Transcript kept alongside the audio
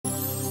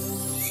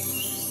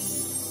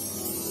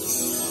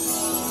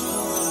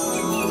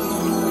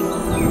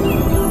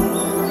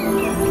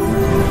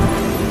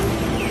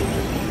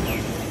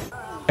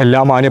എല്ലാ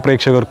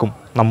മാന്യപ്രേക്ഷകർക്കും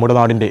നമ്മുടെ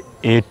നാടിൻ്റെ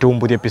ഏറ്റവും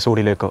പുതിയ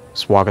എപ്പിസോഡിലേക്ക്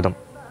സ്വാഗതം.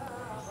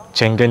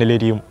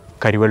 ചെങ്കനിലേരിയും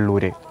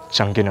കരിവെള്ളൂരെ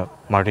ചങ്കിന്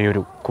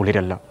മഴയൊരു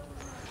കുളിരല്ല.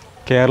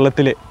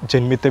 കേരളത്തിലെ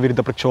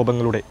ജന്മിത്തവിരുദ്ധ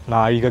പ്രക്ഷോഭങ്ങളുടെ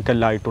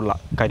നാഴികക്കല്ലായിട്ടുള്ള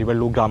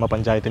കരിവെള്ളൂർ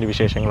ഗ്രാമപഞ്ചായത്തിൻ്റെ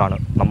വിശേഷങ്ങളാണ്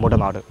നമ്മുടെ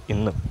നാട്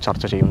ഇന്ന്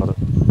ചർച്ച ചെയ്യുന്നത്.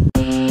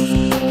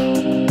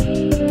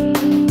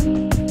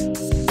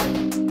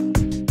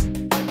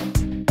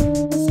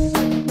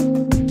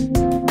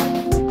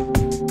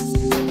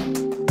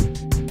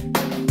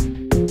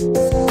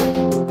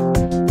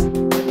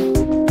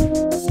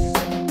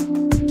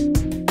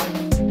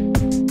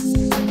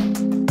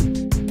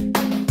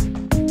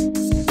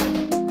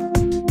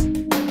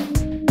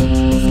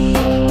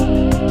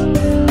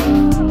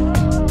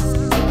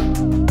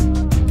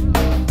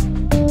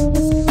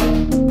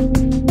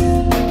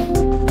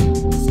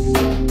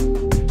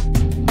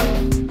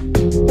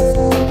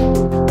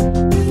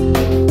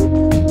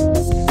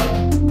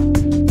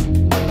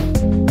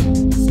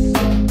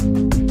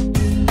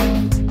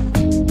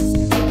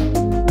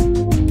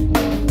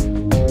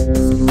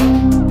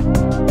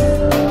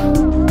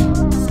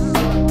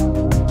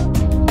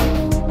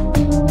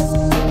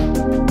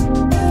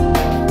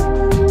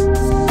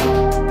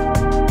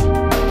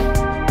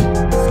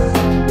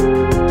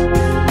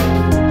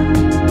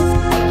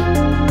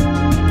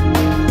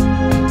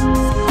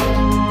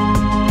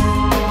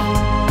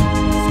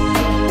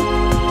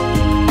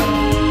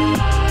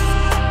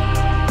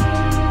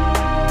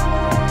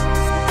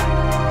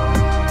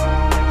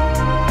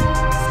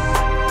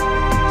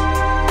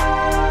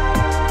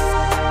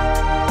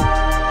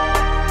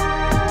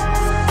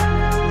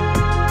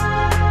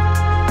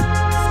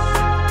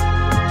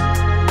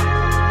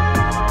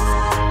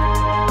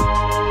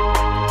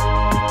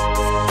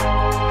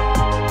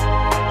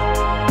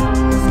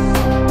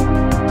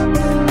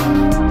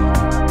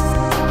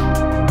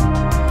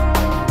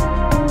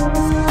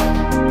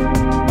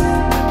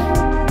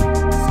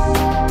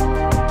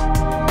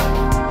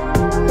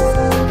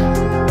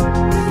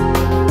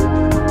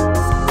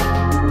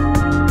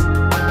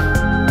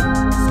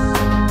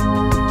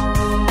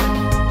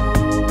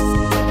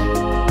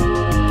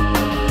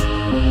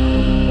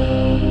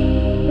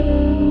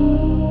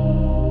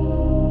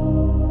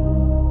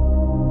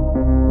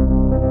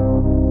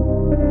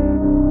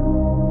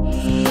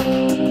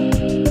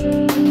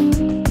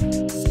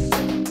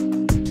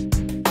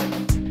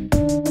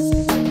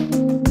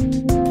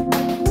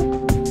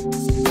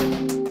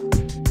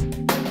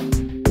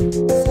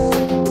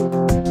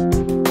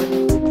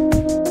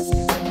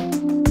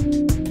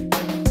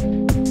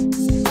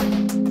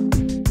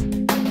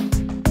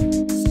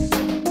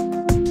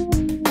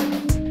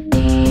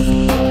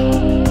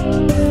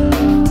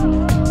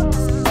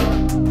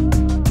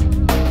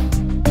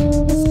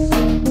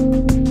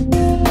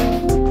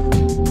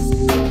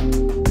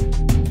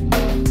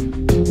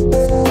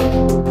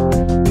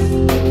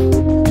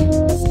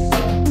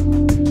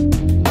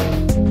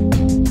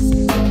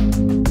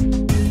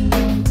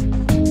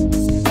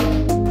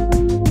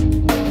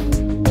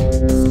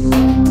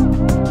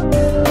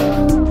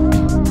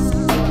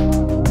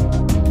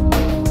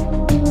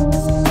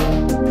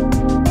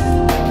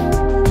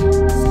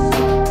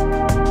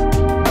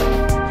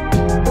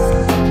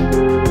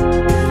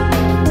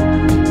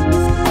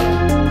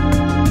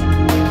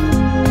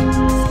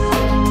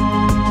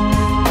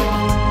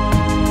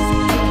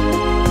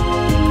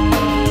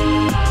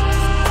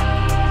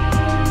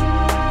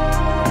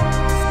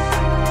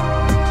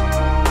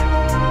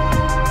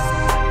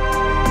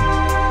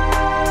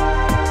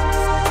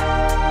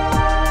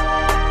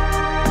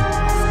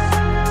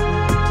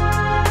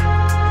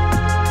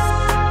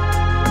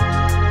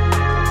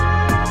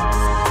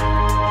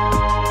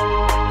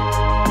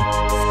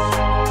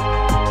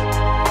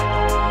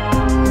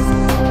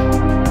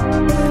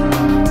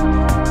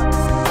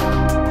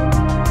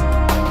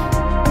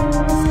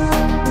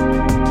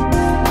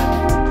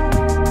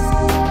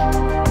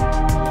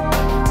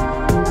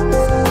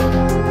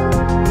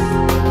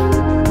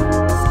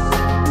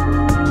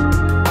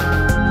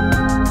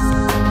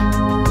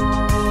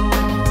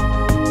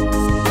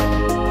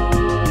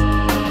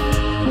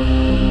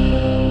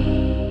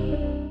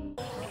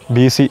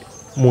 BC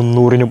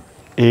 300-നും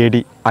AD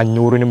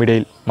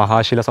 500-നുമിടയിൽ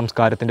മഹാശില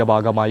സംസ്കാരത്തിൻ്റെ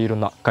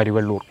ഭാഗമായിരുന്ന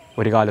കരിവെള്ളൂർ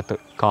ഒരു കാലത്ത്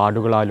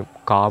കാടുകളാലും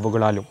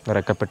കാവുകളാലും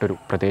നിറയ്ക്കപ്പെട്ടൊരു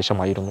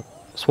പ്രദേശമായിരുന്നു.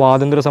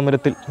 സ്വാതന്ത്ര്യ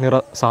സമരത്തിൽ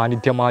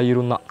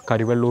സാന്നിധ്യമായിരുന്ന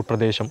കരിവെള്ളൂർ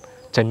പ്രദേശം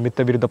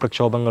ജന്മിത്തവിരുദ്ധ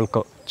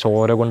പ്രക്ഷോഭങ്ങൾക്ക്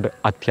ചോര കൊണ്ട്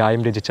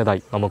അധ്യായം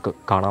രചിച്ചതായി നമുക്ക്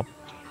കാണാം.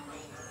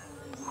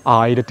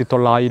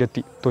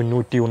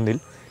 1991-ൽ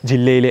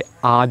ജില്ലയിലെ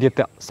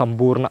ആദ്യത്തെ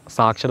സമ്പൂർണ്ണ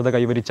സാക്ഷരത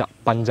കൈവരിച്ച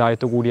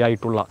പഞ്ചായത്ത്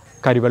കൂടിയായിട്ടുള്ള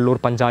കരിവെള്ളൂർ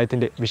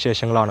പഞ്ചായത്തിൻ്റെ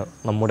വിശേഷങ്ങളാണ്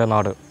നമ്മുടെ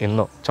നാട്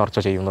ഇന്ന് ചർച്ച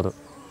ചെയ്യുന്നത്.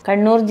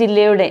 കണ്ണൂർ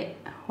ജില്ലയുടെ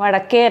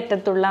വടക്കേ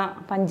അറ്റത്തുള്ള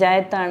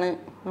പഞ്ചായത്താണ്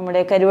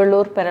നമ്മുടെ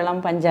കരിവെള്ളൂർ പെരളം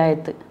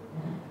പഞ്ചായത്ത്.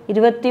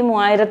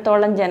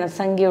 23,000-ഓളം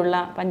ജനസംഖ്യയുള്ള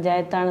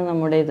പഞ്ചായത്താണ്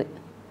നമ്മുടേത്.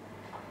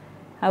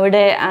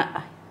 അവിടെ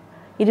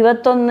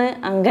 21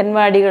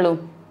 അംഗൻവാടികളും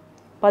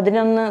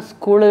 11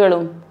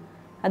 സ്കൂളുകളും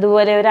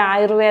അതുപോലെ ഒരു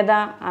ആയുർവേദ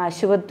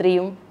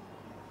ആശുപത്രിയും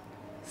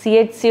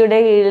CHCയുടെ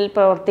കീഴിൽ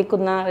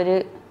പ്രവർത്തിക്കുന്ന ഒരു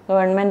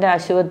ഗവൺമെൻറ്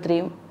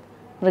ആശുപത്രിയും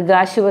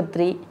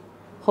മൃഗാശുപത്രി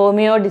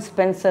ഹോമിയോ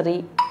ഡിസ്പെൻസറി,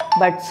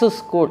 ബഡ്സ്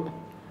സ്കൂൾ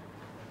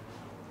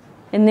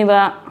എന്നിവ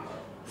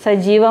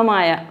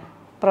സജീവമായ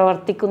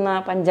പ്രവർത്തിക്കുന്ന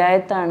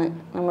പഞ്ചായത്താണ്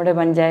നമ്മുടെ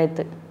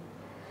പഞ്ചായത്ത്.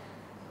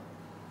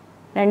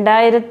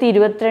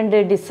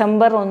 2022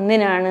 ഡിസംബർ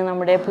 1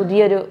 നമ്മുടെ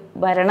പുതിയൊരു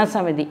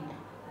ഭരണസമിതി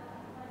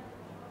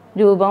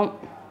രൂപം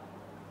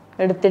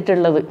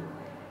എടുത്തിട്ടുള്ളത്.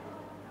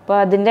 അപ്പോൾ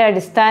അതിൻ്റെ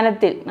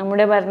അടിസ്ഥാനത്തിൽ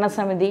നമ്മുടെ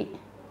ഭരണസമിതി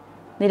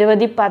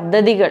നിരവധി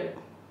പദ്ധതികൾ,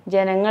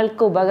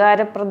 ജനങ്ങൾക്ക്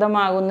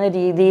ഉപകാരപ്രദമാകുന്ന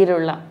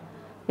രീതിയിലുള്ള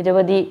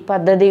നിരവധി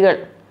പദ്ധതികൾ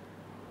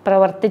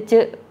പ്രവർത്തിച്ച്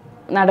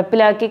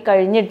നടപ്പിലാക്കി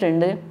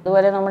കഴിഞ്ഞിട്ടുണ്ട്.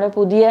 അതുപോലെ നമ്മുടെ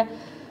പുതിയ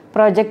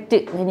പ്രൊജക്റ്റ്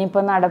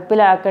ഇനിയിപ്പോൾ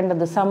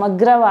നടപ്പിലാക്കേണ്ടത്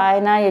സമഗ്ര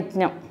വായനാ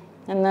യജ്ഞം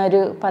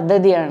എന്നൊരു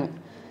പദ്ധതിയാണ്.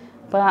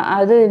 അപ്പോൾ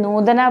അത്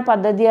നൂതന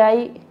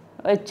പദ്ധതിയായി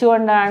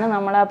വെച്ചുകൊണ്ടാണ്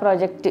നമ്മൾ ആ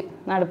പ്രൊജക്റ്റ്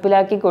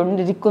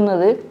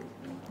നടപ്പിലാക്കിക്കൊണ്ടിരിക്കുന്നത്.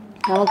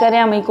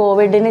 നമുക്കറിയാം, ഈ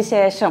കോവിഡിന്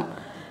ശേഷം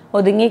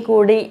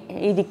ഒതുങ്ങിക്കൂടി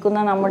ഇരിക്കുന്ന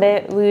നമ്മുടെ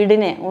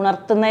വീടിനെ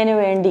ഉണർത്തുന്നതിന്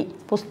വേണ്ടി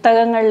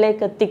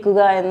പുസ്തകങ്ങളിലേക്ക് എത്തിക്കുക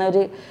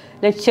എന്നൊരു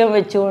ലക്ഷ്യം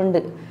വെച്ചുകൊണ്ട്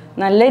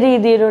നല്ല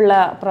രീതിയിലുള്ള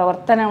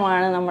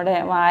പ്രവർത്തനമാണ് നമ്മുടെ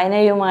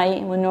വായനയുമായി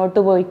മുന്നോട്ട്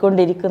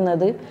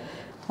പോയിക്കൊണ്ടിരിക്കുന്നത്.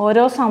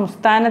 ഓരോ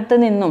സംസ്ഥാനത്ത്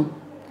നിന്നും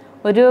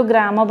ഒരു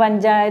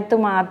ഗ്രാമപഞ്ചായത്ത്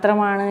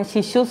മാത്രമാണ്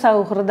ശിശു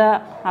സൗഹൃദ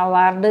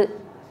അവാർഡ്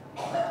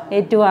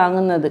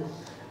ഏറ്റുവാങ്ങുന്നത്.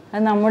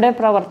 അത് നമ്മുടെ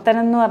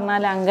പ്രവർത്തനം എന്ന്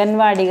പറഞ്ഞാൽ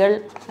അംഗൻവാടികൾ,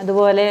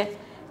 അതുപോലെ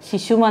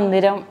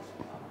ശിശുമന്ദിരം,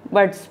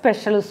 ബഡ്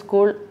സ്പെഷ്യൽ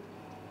സ്കൂൾ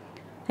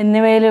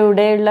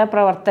എന്നിവയിലൂടെയുള്ള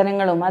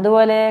പ്രവർത്തനങ്ങളും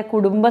അതുപോലെ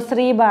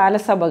കുടുംബശ്രീ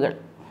ബാലസഭകൾ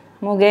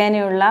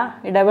മുഖേനയുള്ള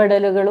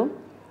ഇടപെടലുകളും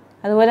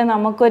അതുപോലെ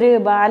നമുക്കൊരു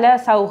ബാല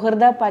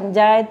സൗഹൃദ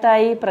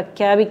പഞ്ചായത്തായി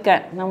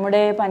പ്രഖ്യാപിക്കാൻ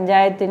നമ്മുടെ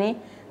പഞ്ചായത്തിന്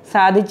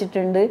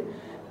സാധിച്ചിട്ടുണ്ട്.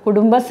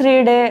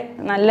 കുടുംബശ്രീയുടെ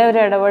നല്ലൊരു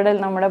ഇടപെടൽ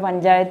നമ്മുടെ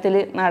പഞ്ചായത്തിൽ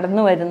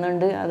നടന്നു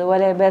വരുന്നുണ്ട്.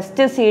 അതുപോലെ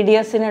ബെസ്റ്റ്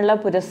CDSനുള്ള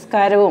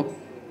പുരസ്കാരവും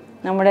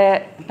നമ്മുടെ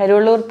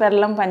കരുവള്ളൂർ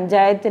പെരളം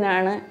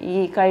പഞ്ചായത്തിനാണ് ഈ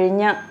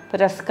കഴിഞ്ഞ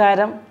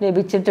പുരസ്കാരം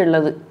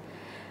ലഭിച്ചിട്ടുള്ളത്.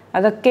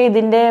 അതൊക്കെ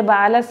ഇതിൻ്റെ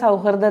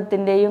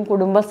ബാലസൗഹൃദത്തിൻ്റെയും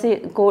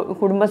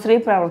കുടുംബശ്രീ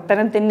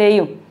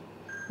പ്രവർത്തനത്തിൻ്റെയും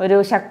ഒരു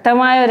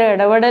ശക്തമായ ഒരു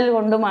ഇടപെടൽ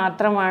കൊണ്ട്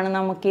മാത്രമാണ്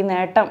നമുക്ക് ഈ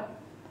നേട്ടം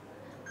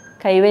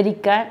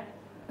കൈവരിക്കാൻ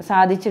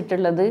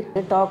സാധിച്ചിട്ടുള്ളത്.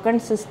 ടോക്കൺ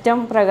സിസ്റ്റം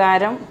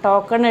പ്രകാരം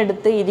ടോക്കൺ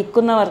എടുത്ത്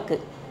ഇരിക്കുന്നവർക്ക്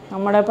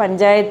നമ്മുടെ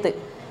പഞ്ചായത്ത്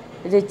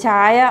ഒരു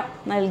ചായ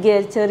നൽകിയ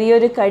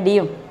ചെറിയൊരു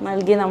കടിയും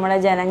നൽകി നമ്മുടെ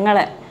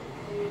ജനങ്ങളെ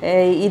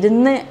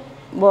ഇരുന്ന്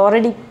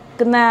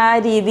ബോറടിക്കുന്ന ആ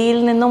രീതിയിൽ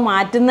നിന്നും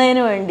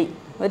മാറ്റുന്നതിന് വേണ്ടി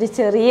ഒരു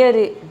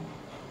ചെറിയൊരു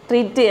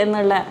ട്രീറ്റ്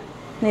എന്നുള്ള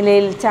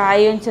നിലയിൽ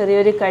ചായയും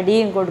ചെറിയൊരു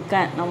കടിയും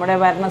കൊടുക്കാൻ നമ്മുടെ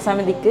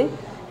ഭരണസമിതിക്ക്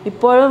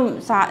ഇപ്പോഴും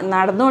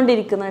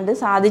നടന്നുകൊണ്ടിരിക്കുന്നുണ്ട്,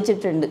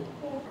 സാധിച്ചിട്ടുണ്ട്.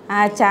 ആ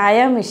ചായ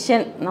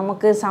മിഷൻ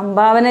നമുക്ക്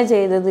സംഭാവന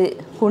ചെയ്തത്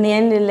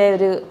കുണിയനിലെ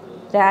ഒരു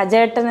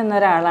രാജേട്ടൻ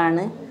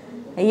എന്നൊരാളാണ്.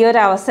 ഈ ഒരു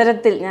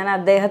അവസരത്തിൽ ഞാൻ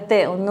അദ്ദേഹത്തെ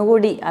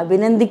ഒന്നുകൂടി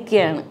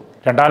അഭിനന്ദിക്കുകയാണ്.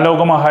 രണ്ടാം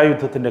ലോക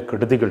മഹായുദ്ധത്തിൻ്റെ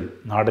കെടുതികൾ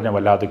നാടിനെ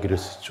വല്ലാതെ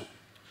ഗ്രസിച്ചു.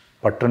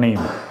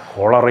 പട്ടിണിയും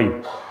കോളറയും,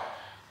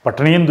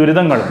 പട്ടിണിയും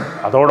ദുരിതങ്ങളും,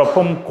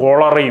 അതോടൊപ്പം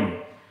കോളറയും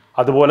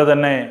അതുപോലെ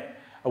തന്നെ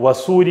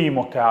വസൂരിയും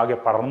ഒക്കെ ആകെ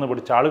പടർന്നു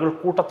പിടിച്ച ആളുകൾ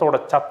കൂട്ടത്തോടെ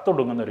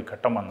ചത്തൊടുങ്ങുന്ന ഒരു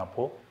ഘട്ടം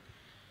വന്നപ്പോൾ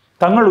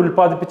തങ്ങൾ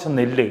ഉൽപ്പാദിപ്പിച്ച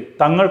നെല്ല്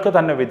തങ്ങൾക്ക്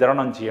തന്നെ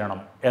വിതരണം ചെയ്യണം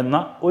എന്ന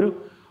ഒരു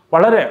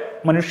വളരെ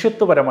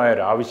മനുഷ്യത്വപരമായ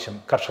ഒരു ആവശ്യം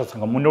കർഷക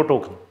സംഘം മുന്നോട്ട്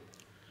വെക്കുന്നു.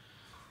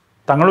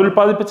 തങ്ങൾ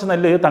ഉൽപ്പാദിപ്പിച്ച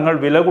നെല്ല് തങ്ങൾ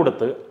വില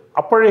കൊടുത്ത്,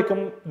 അപ്പോഴേക്കും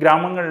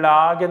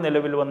ഗ്രാമങ്ങളിലാകെ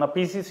നിലവിൽ വന്ന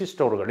PCC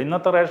സ്റ്റോറുകൾ,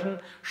 ഇന്നത്തെ റേഷൻ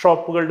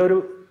ഷോപ്പുകളുടെ ഒരു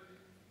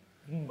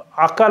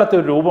അക്കാലത്തെ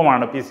ഒരു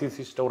രൂപമാണ് PCC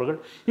സ്റ്റോറുകൾ.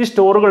 ഈ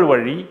സ്റ്റോറുകൾ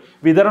വഴി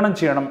വിതരണം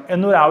ചെയ്യണം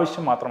എന്നൊരു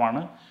ആവശ്യം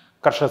മാത്രമാണ്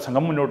കർഷക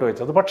സംഘം മുന്നോട്ട്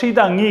വെച്ചത്. പക്ഷേ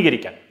ഇത്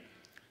അംഗീകരിക്കാൻ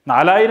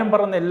 4000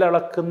 പറ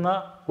നെല്ലളക്കുന്ന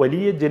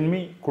വലിയ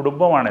ജന്മി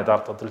കുടുംബമാണ്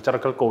യഥാർത്ഥത്തിൽ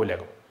ചിറക്കൽ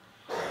കോവിലകം.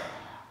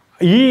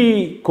 ഈ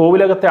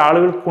കോവിലകത്തെ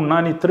ആളുകൾക്ക്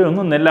ഉണ്ണാൻ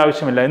ഇത്രയൊന്നും നെല്ല്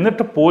ആവശ്യമില്ല.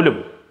 എന്നിട്ട് പോലും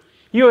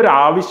ഈ ഒരു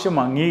ആവശ്യം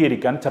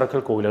അംഗീകരിക്കാൻ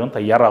ചിറക്കൽ കോവിലകം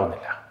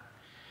തയ്യാറാവുന്നില്ല.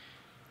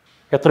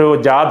 എത്രയോ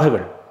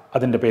ജാഥകൾ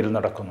അതിൻ്റെ പേരിൽ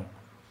നടക്കുന്നു.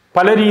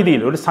 പല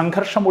രീതിയിൽ ഒരു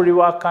സംഘർഷം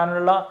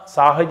ഒഴിവാക്കാനുള്ള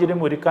സാഹചര്യം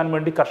ഒരുക്കാൻ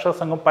വേണ്ടി കർഷക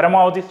സംഘം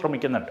പരമാവധി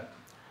ശ്രമിക്കുന്നുണ്ട്.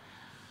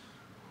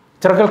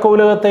 ചിറക്കൽ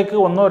കോവിലകത്തേക്ക്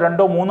 1,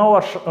 2,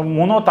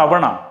 3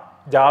 തവണ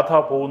ജാഥ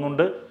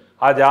പോകുന്നുണ്ട്.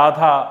 ആ ജാഥ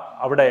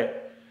അവിടെ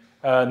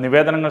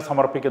നിവേദനങ്ങൾ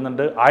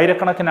സമർപ്പിക്കുന്നുണ്ട്.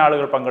 ആയിരക്കണക്കിന്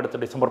ആളുകൾ പങ്കെടുത്ത്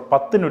ഡിസംബർ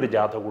 10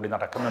 ജാഥ കൂടി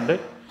നടക്കുന്നുണ്ട്.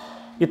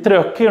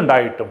 ഇത്രയൊക്കെ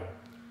ഉണ്ടായിട്ടും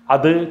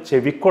അത്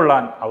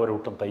ചെവിക്കൊള്ളാൻ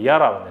അവരൊട്ടും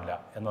തയ്യാറാവുന്നില്ല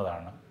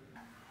എന്നതാണ്.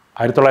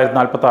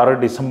 1946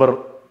 ഡിസംബർ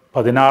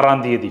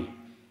 16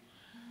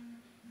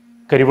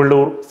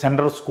 കരിവള്ളൂർ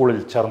സെൻട്രൽ സ്കൂളിൽ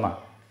ചേർന്ന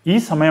ഈ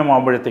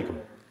സമയമാകുമ്പോഴത്തേക്കും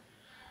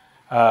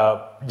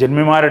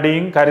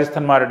ജന്മിമാരുടെയും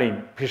കാര്യസ്ഥന്മാരുടെയും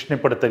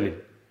ഭീഷണിപ്പെടുത്തലിൽ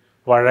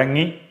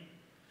വഴങ്ങി,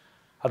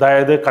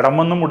 അതായത്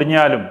കടമൊന്നും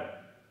മുടിഞ്ഞാലും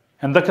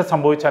എന്തൊക്കെ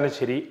സംഭവിച്ചാലും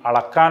ശരി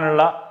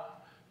അളക്കാനുള്ള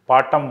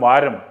പാട്ടം,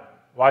 വാരം,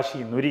 വാശി,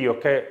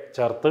 നുരിയൊക്കെ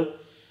ചേർത്ത്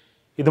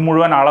ഇത്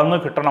മുഴുവൻ അളന്ന്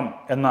കിട്ടണം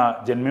എന്ന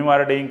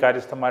ജന്മിമാരുടെയും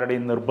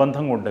കാര്യസ്ഥന്മാരുടെയും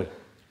നിർബന്ധം കൊണ്ട്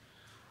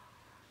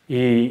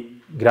ഈ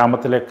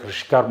ഗ്രാമത്തിലെ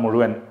കൃഷിക്കാർ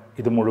മുഴുവൻ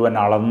ഇത് മുഴുവൻ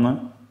അളന്ന്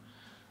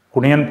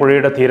കുണിയൻ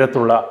പുഴയുടെ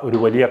തീരത്തുള്ള ഒരു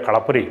വലിയ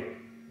കളപ്പുരയിൽ,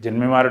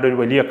 ജന്മിമാരുടെ ഒരു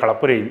വലിയ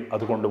കളപ്പുരയിൽ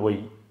അത്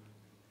കൊണ്ടുപോയി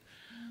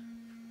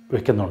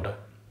വയ്ക്കുന്നുണ്ട്.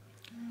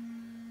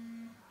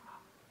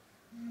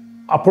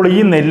 അപ്പോൾ ഈ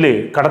നെല്ല്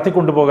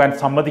കടത്തിക്കൊണ്ടുപോകാൻ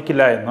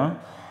സമ്മതിക്കില്ല എന്ന്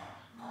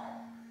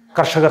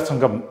കർഷകർ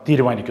സംഘം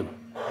തീരുമാനിക്കുന്നു.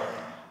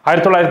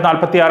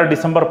 1946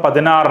 ഡിസംബർ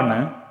 16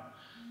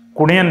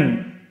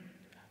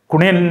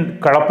 കുണിയൻ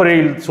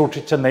കളപ്പുരയിൽ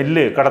സൂക്ഷിച്ച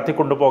നെല്ല്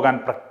കടത്തിക്കൊണ്ടുപോകാൻ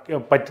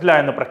പറ്റില്ല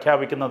എന്ന്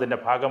പ്രഖ്യാപിക്കുന്നതിൻ്റെ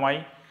ഭാഗമായി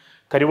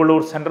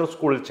കരിവള്ളൂർ സെൻട്രൽ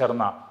സ്കൂളിൽ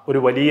ചേർന്ന ഒരു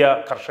വലിയ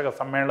കർഷക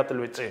സമ്മേളനത്തിൽ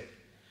വെച്ച്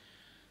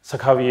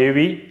സഖാവ് എ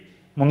വി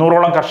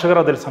 300ഓളം കർഷകർ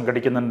അതിൽ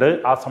സംഘടിക്കുന്നുണ്ട്.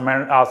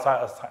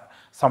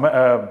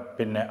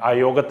 ആ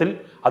യോഗത്തിൽ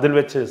അതിൽ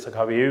വെച്ച്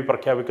സഖാവ് എ വി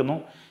പ്രഖ്യാപിക്കുന്നു,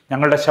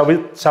 ഞങ്ങളുടെ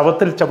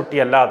ശവത്തിൽ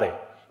ചവിട്ടിയല്ലാതെ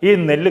ഈ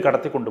നെല്ല്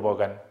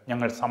കടത്തിക്കൊണ്ടുപോകാൻ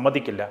ഞങ്ങൾ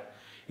സമ്മതിക്കില്ല.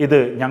 ഇത്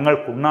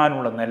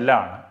ഞങ്ങൾക്കുണ്ണാനുള്ള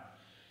നെല്ലാണ്.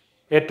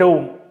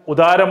 ഏറ്റവും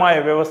ഉദാരമായ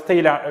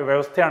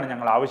വ്യവസ്ഥയാണ്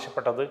ഞങ്ങൾ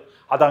ആവശ്യപ്പെട്ടത്.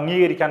 അത്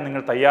അംഗീകരിക്കാൻ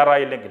നിങ്ങൾ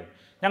തയ്യാറായില്ലെങ്കിൽ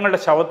ഞങ്ങളുടെ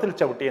ശവത്തിൽ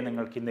ചവിട്ടിയെ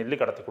നിങ്ങൾക്ക് ഈ നെല്ല്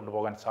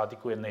കടത്തിക്കൊണ്ടുപോകാൻ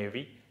സാധിക്കൂ എന്ന് എ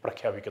വി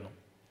പ്രഖ്യാപിക്കുന്നു.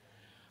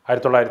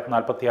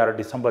 1946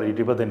 ഡിസംബർ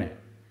 20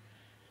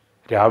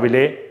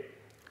 രാവിലെ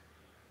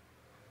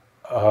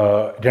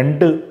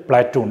 2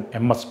 പ്ലാറ്റൂൺ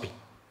MSP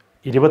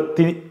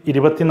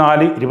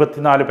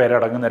 24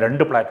 പേരടങ്ങുന്ന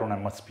 2 പ്ലാറ്റൂൺ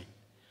MSP,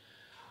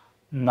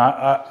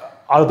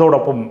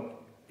 അതോടൊപ്പം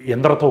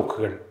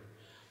യന്ത്രത്തോക്കുകൾ,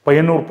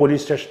 പയ്യന്നൂർ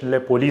പോലീസ് സ്റ്റേഷനിലെ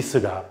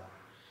പോലീസുകാർ,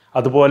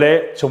 അതുപോലെ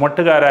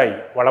ചുമട്ടുകാരായി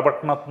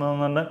വളപട്ടണത്ത്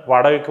നിന്ന്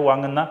വാടകയ്ക്ക്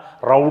വാങ്ങുന്ന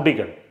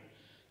റൗഡികൾ,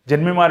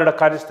 ജന്മിമാരുടെ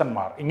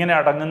കാര്യസ്ഥന്മാർ, ഇങ്ങനെ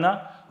അടങ്ങുന്ന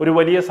ഒരു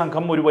വലിയ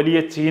സംഘം ഒരു വലിയ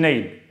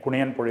ചീനയിൽ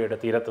കുണിയൻ പുഴയുടെ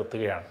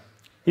തീരത്തെത്തുകയാണ്.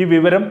 ഈ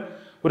വിവരം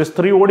ഒരു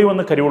സ്ത്രീ ഓടി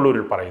വന്ന്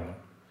കരിവള്ളൂരിൽ പറയുന്നു.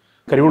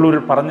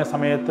 കരിവള്ളൂരിൽ പറഞ്ഞ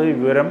സമയത്ത്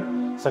വിവരം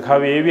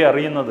സഖാവ് എ വി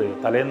അറിയുന്നത്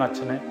തലേന്ന്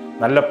അച്ഛന്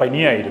നല്ല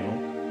പനിയായിരുന്നു.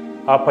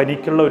 ആ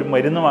പനിക്കുള്ള ഒരു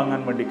മരുന്ന്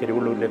വാങ്ങാൻ വേണ്ടി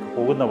കരിവള്ളൂരിലേക്ക്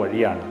പോകുന്ന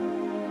വഴിയാണ്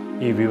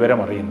ഈ വിവരം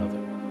അറിയുന്നത്.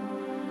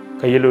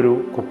 കയ്യിലൊരു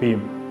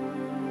കുപ്പിയും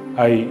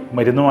ആയി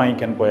മരുന്ന്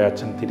വാങ്ങിക്കാൻ പോയ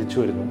അച്ഛൻ തിരിച്ചു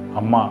വരുന്നു.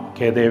 അമ്മ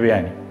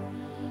കേദേവയാനി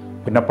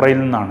പുന്നപ്രയിൽ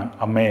നിന്നാണ്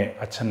അമ്മയെ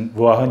അച്ഛൻ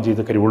വിവാഹം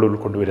ചെയ്ത് കരിവള്ളൂരിൽ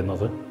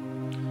കൊണ്ടുവരുന്നത്.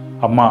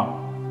 അമ്മ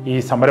ഈ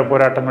സമര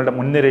പോരാട്ടങ്ങളുടെ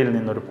മുൻനിരയിൽ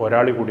നിന്നൊരു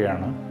പോരാളി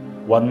കൂടിയാണ്.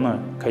 വന്ന്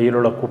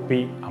കയ്യിലുള്ള കുപ്പി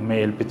അമ്മയെ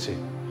ഏൽപ്പിച്ച്,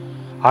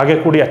 ആകെ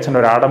കൂടി അച്ഛൻ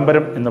ഒരു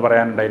ആഡംബരം എന്ന്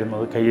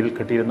പറയാനുണ്ടായിരുന്നത് കയ്യിൽ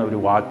കെട്ടിയിരുന്ന ഒരു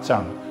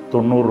വാച്ചാണ്.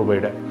 90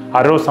 രൂപയുടെ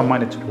ആരോ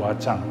സമ്മാനിച്ചൊരു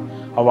വാച്ചാണ്.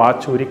 ആ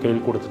വാച്ച് ഒരു കയ്യിൽ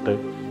കൊടുത്തിട്ട്,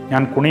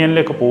 ഞാൻ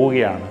കുണിയനിലേക്ക്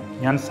പോവുകയാണ്,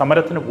 ഞാൻ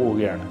സമരത്തിന്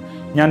പോവുകയാണ്,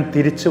 ഞാൻ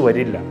തിരിച്ചു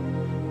വരില്ല,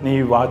 നീ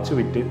ഈ വാച്ച്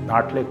വിറ്റ്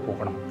നാട്ടിലേക്ക്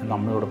പോകണം എന്ന്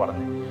അമ്മയോട്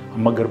പറഞ്ഞ്,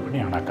 അമ്മ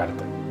ഗർഭിണിയാണ് ആ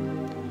കാലത്ത്,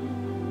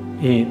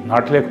 ഈ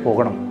നാട്ടിലേക്ക്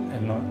പോകണം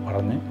എന്ന്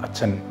പറഞ്ഞ്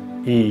അച്ഛൻ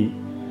ഈ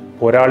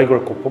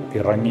പോരാളികൾക്കൊപ്പം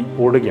ഇറങ്ങി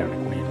ഓടുകയാണ്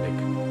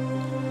കുണിയനിലേക്ക്.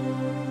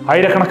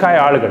 ആയിരക്കണക്കായ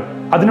ആളുകൾ.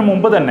 അതിനു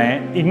മുമ്പ് തന്നെ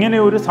ഇങ്ങനെ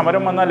ഒരു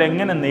സമരം വന്നാൽ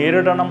എങ്ങനെ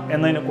നേരിടണം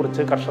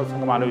എന്നതിനെക്കുറിച്ച് കർഷക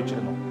സംഘം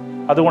ആലോചിച്ചിരുന്നു.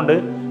 അതുകൊണ്ട്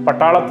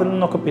പട്ടാളത്തിൽ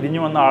നിന്നൊക്കെ പിരിഞ്ഞു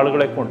വന്ന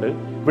ആളുകളെ കൊണ്ട്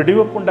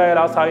വെടിവെപ്പുണ്ടായാൽ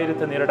ആ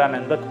സാഹചര്യത്തെ നേരിടാൻ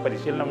എന്തൊക്കെ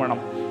പരിശീലനം വേണം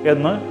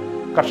എന്ന്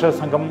കർഷക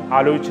സംഘം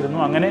ആലോചിച്ചിരുന്നു.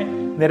 അങ്ങനെ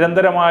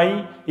നിരന്തരമായി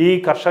ഈ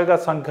കർഷക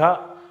സംഘ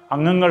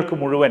അംഗങ്ങൾക്ക്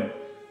മുഴുവൻ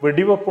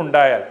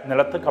വെടിവെപ്പുണ്ടായാൽ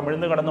നിലത്ത്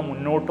കമിഴ്ന്നു കിടന്ന്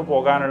മുന്നോട്ട്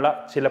പോകാനുള്ള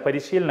ചില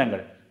പരിശീലനങ്ങൾ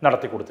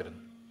നടത്തിക്കൊടുത്തിരുന്നു.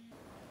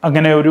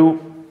 അങ്ങനെ ഒരു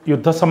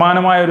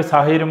യുദ്ധസമാനമായ ഒരു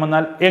സാഹചര്യം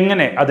വന്നാൽ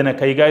എങ്ങനെ അതിനെ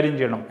കൈകാര്യം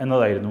ചെയ്യണം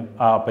എന്നതായിരുന്നു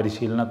ആ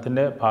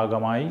പരിശീലനത്തിൻ്റെ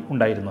ഭാഗമായി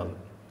ഉണ്ടായിരുന്നത്.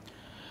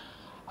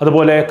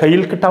 അതുപോലെ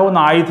കയ്യിൽ കിട്ടാവുന്ന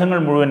ആയുധങ്ങൾ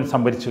മുഴുവൻ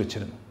സംഭരിച്ചു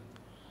വച്ചിരുന്നു.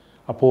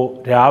 അപ്പോൾ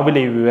രാവിലെ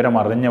ഈ വിവരം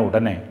അറിഞ്ഞ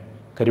ഉടനെ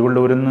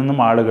കരിവള്ളൂരിൽ നിന്നും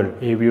ആളുകൾ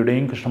എ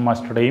വിയുടെയും കൃഷ്ണൻ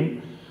മാസ്റ്ററുടെയും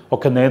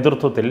ഒക്കെ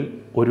നേതൃത്വത്തിൽ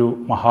ഒരു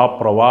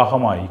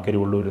മഹാപ്രവാഹമായി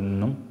കരിവള്ളൂരിൽ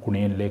നിന്നും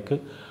കുണിയനിലേക്ക്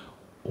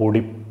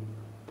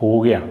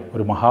ഓടിപ്പോവുകയാണ്.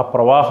 ഒരു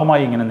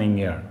മഹാപ്രവാഹമായി ഇങ്ങനെ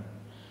നീങ്ങുകയാണ്.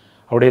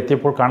 അവിടെ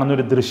എത്തിയപ്പോൾ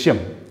കാണുന്നൊരു ദൃശ്യം,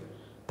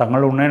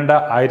 തങ്ങൾ ഉണ്ണേണ്ട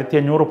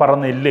 1500 പറ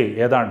നെല്ല്,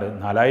 ഏതാണ്ട്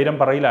 4000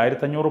 പറയിൽ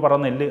 1500 പറ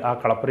നെല്ല് ആ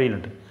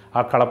കളപ്പുരയിലുണ്ട്. ആ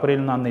കളപ്പുരയിൽ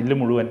നിന്ന് ആ നെല്ല്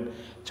മുഴുവൻ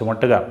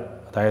ചുമട്ടുകാർ,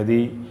 അതായത്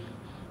ഈ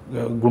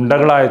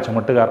ഗുണ്ടകളായ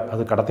ചുമട്ടുകാർ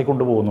അത്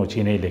കടത്തിക്കൊണ്ടു പോകുന്നു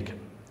ചീനയിലേക്ക്.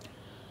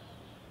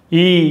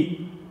 ഈ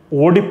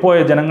ഓടിപ്പോയ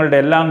ജനങ്ങളുടെ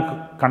എല്ലാം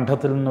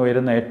കണ്ഠത്തിൽ നിന്ന്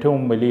വരുന്ന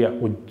ഏറ്റവും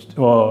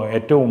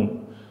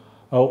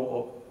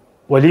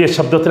വലിയ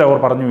ശബ്ദത്തിൽ അവർ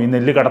പറഞ്ഞു, ഈ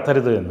നെല്ല്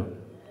കടത്തരുത് എന്ന്.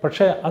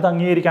 പക്ഷേ അത്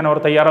അംഗീകരിക്കാൻ അവർ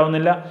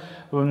തയ്യാറാവുന്നില്ല.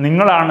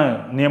 നിങ്ങളാണ്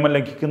നിയമം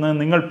ലംഘിക്കുന്നത്,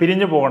 നിങ്ങൾ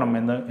പിരിഞ്ഞു പോകണം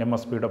എന്ന്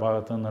MSPയുടെ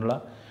ഭാഗത്തു നിന്നുള്ള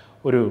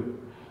ഒരു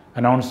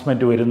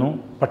അനൗൺസ്മെൻറ്റ് വരുന്നു.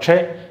 പക്ഷേ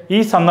ഈ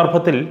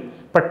സന്ദർഭത്തിൽ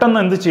പെട്ടെന്ന്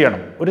എന്ത്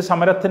ചെയ്യണം? ഒരു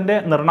സമരത്തിൻ്റെ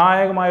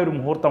നിർണായകമായ ഒരു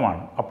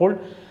മുഹൂർത്തമാണ്. അപ്പോൾ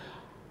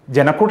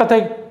ജനക്കൂട്ടത്തെ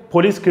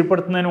പോലീസ്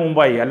കീഴ്പ്പെടുത്തുന്നതിന്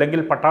മുമ്പായി,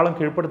 അല്ലെങ്കിൽ പട്ടാളം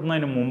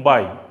കീഴ്പ്പെടുത്തുന്നതിന്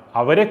മുമ്പായി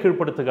അവരെ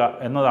കീഴ്പ്പെടുത്തുക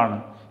എന്നതാണ്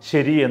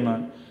ശരിയെന്ന്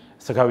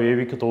സഖാവ് എ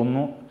വിക്ക്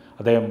തോന്നുന്നു.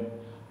 അദ്ദേഹം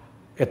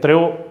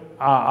എത്രയോ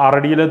 6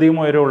 അടിയിലധികം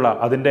ഉയരമുള്ള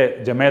അതിൻ്റെ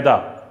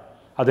ജമേദാർ,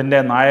 അതിൻ്റെ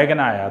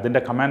നായകനായ, അതിൻ്റെ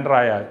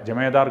കമാൻഡറായ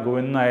ജമേദാർ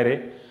ഗോവിന്ദൻ നായരെ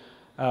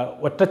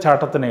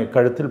ഒറ്റച്ചാട്ടത്തിന്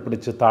കഴുത്തിൽ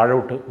പിടിച്ച്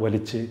താഴോട്ട്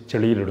വലിച്ച്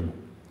ചെളിയിലിടുന്നു.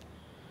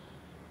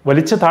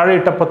 വലിച്ച് താഴെ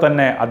ഇട്ടപ്പോൾ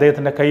തന്നെ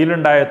അദ്ദേഹത്തിൻ്റെ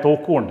കയ്യിലുണ്ടായ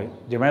തോക്കുകൊണ്ട്,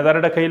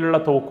 ജമേദാരുടെ കയ്യിലുള്ള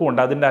തോക്കുകൊണ്ട്,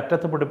 അതിൻ്റെ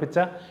അറ്റത്ത് പിടിപ്പിച്ച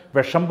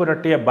വിഷം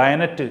പുരട്ടിയ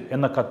ബയനറ്റ്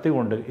എന്ന കത്തി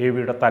കൊണ്ട് എ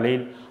വിയുടെ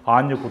തലയിൽ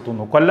ആഞ്ഞു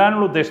കുത്തുന്നു.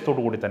 കൊല്ലാനുള്ള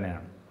ഉദ്ദേശത്തോടു കൂടി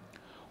തന്നെയാണ്.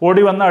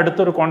 ഓടി വന്ന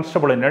അടുത്തൊരു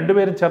കോൺസ്റ്റബിളും 2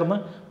 പേരും ചേർന്ന്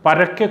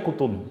പരക്കെ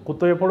കുത്തുന്നു.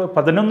 കുത്തിയപ്പോൾ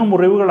 11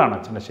 മുറിവുകളാണ്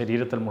അച്ഛൻ്റെ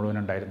ശരീരത്തിൽ മുഴുവൻ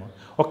ഉണ്ടായിരുന്നത്.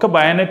 ഒക്കെ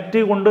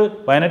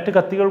ബയനറ്റ്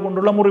കത്തികൾ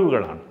കൊണ്ടുള്ള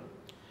മുറിവുകളാണ്.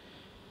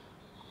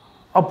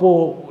 അപ്പോൾ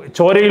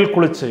ചോരയിൽ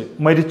കുളിച്ച്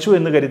മരിച്ചു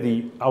എന്ന് കരുതി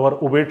അവർ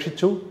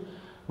ഉപേക്ഷിച്ചു.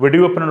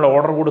 വെടിവെപ്പിനുള്ള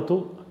ഓർഡർ കൊടുത്തു.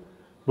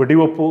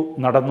 വെടിവെപ്പ്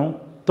നടന്നു.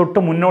 തൊട്ട്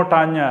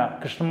മുന്നോട്ടാഞ്ഞ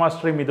കൃഷ്ണൻ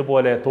മാസ്റ്ററേയും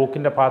ഇതുപോലെ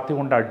തോക്കിൻ്റെ പാത്തി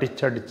കൊണ്ട്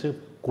അടിച്ചടിച്ച്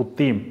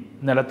കുത്തിയും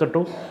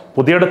നിലത്തിട്ടു.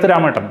 പുതിയടത്ത്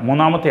രാമേട്ടൻ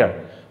 3-ാമത്തെ ആൾ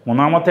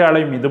മൂന്നാമത്തെ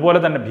ആളെയും ഇതുപോലെ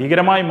തന്നെ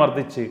ഭീകരമായി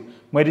മർദ്ദിച്ച്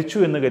മരിച്ചു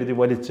എന്ന് കരുതി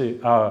വലിച്ച്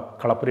ആ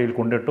കളപ്പുരയിൽ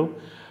കൊണ്ടിട്ടു.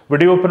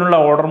 വെടിവെപ്പിനുള്ള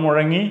ഓർഡർ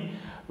മുഴങ്ങി,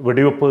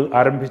 വെടിവെപ്പ്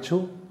ആരംഭിച്ചു.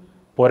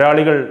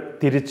 പോരാളികൾ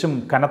തിരിച്ചും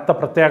കനത്ത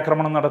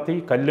പ്രത്യാക്രമണം നടത്തി.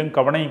 കല്ലും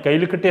കവണയും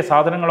കയ്യിൽ കിട്ടിയ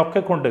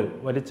സാധനങ്ങളൊക്കെ കൊണ്ട്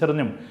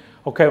വലിച്ചെറിഞ്ഞും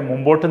ഒക്കെ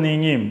മുമ്പോട്ട്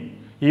നീങ്ങിയും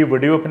ഈ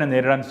വെടിവെപ്പിനെ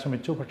നേരിടാൻ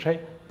ശ്രമിച്ചു. പക്ഷേ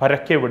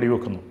പരക്കെ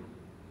വെടിവെക്കുന്നു.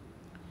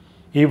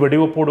 ഈ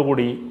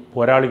വെടിവെപ്പോടുകൂടി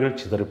പോരാളികൾ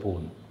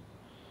ചിതറിപ്പോകുന്നു.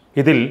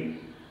 ഇതിൽ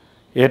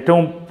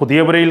ഏറ്റവും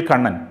പുതിയപുരയിൽ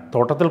കണ്ണൻ,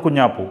 തോട്ടത്തിൽ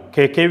കുഞ്ഞാപ്പു,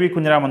 KKV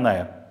കുഞ്ഞിരാമൻ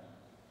നായർ,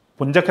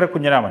 പുഞ്ചക്കര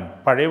കുഞ്ഞിരാമൻ,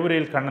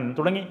 പഴയപുരയിൽ കണ്ണൻ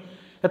തുടങ്ങി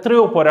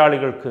എത്രയോ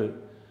പോരാളികൾക്ക്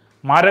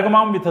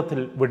മാരകമാം വിധത്തിൽ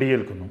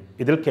വെടിയേൽക്കുന്നു.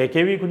 ഇതിൽ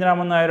KKV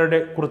കുഞ്ഞിരാമൻ നായരുടെ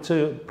കുറിച്ച്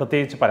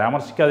പ്രത്യേകിച്ച്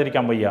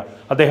പരാമർശിക്കാതിരിക്കാൻ വയ്യ.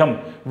 അദ്ദേഹം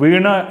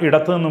വീണ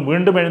ഇടത്തു നിന്നും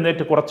വീണ്ടും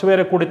എഴുന്നേറ്റ്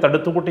കുറച്ചുപേരെ കൂടി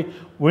തടുത്തുകൂട്ടി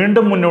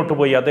വീണ്ടും മുന്നോട്ട്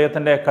പോയി.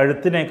 അദ്ദേഹത്തിൻ്റെ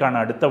കഴുത്തിനേക്കാണ്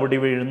അടുത്ത വെടി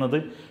വീഴുന്നത്.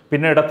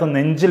 പിന്നെ ഇടത്ത്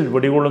നെഞ്ചിൽ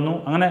വെടികൊള്ളുന്നു.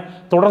 അങ്ങനെ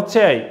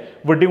തുടർച്ചയായി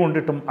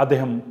വെടികൊണ്ടിട്ടും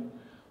അദ്ദേഹം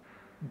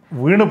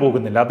വീണു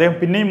പോകുന്നില്ല. അദ്ദേഹം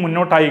പിന്നെയും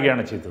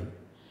മുന്നോട്ടായുകയാണ് ചെയ്തത്.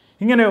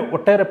 ഇങ്ങനെ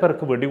ഒട്ടേറെ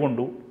പേർക്ക്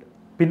വെടികൊണ്ടു.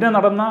 പിന്നെ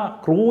നടന്ന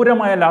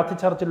ക്രൂരമായ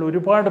ലാത്തിച്ചാർജിൽ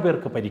ഒരുപാട്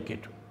പേർക്ക്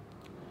പരിക്കേറ്റു.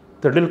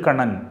 തെളിൽ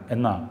കണ്ണൻ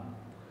എന്ന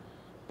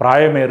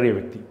പ്രായമേറിയ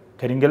വ്യക്തി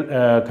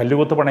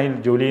കല്ലുകൊത്ത് പണയിൽ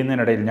ജോലി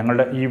ചെയ്യുന്നതിനിടയിൽ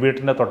ഞങ്ങളുടെ ഈ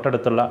വീട്ടിൻ്റെ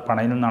തൊട്ടടുത്തുള്ള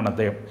പണയിൽ നിന്നാണ്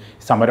അദ്ദേഹം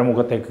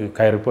സമരമുഖത്തേക്ക്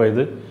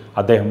കയറിപ്പോയത്.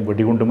 അദ്ദേഹം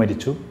വെടികൊണ്ട്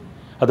മരിച്ചു.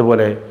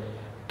 അതുപോലെ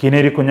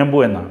കിനേരി കുഞ്ഞമ്പു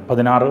എന്ന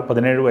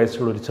 16-17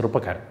 വയസ്സുള്ള ഒരു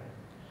ചെറുപ്പക്കാരൻ,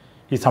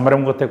 ഈ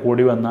സമരമുഖത്തെ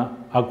കൂടി വന്ന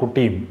ആ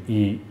കുട്ടിയും ഈ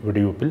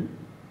വെടിവെപ്പിൽ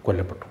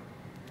കൊല്ലപ്പെട്ടു.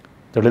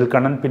 തെളിൽ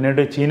കണ്ണൻ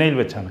പിന്നീട് ചീനയിൽ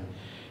വെച്ചാണ്.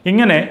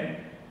 ഇങ്ങനെ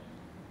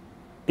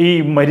ഈ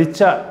മരിച്ച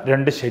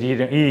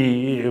ഈ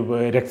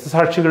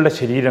രക്തസാക്ഷികളുടെ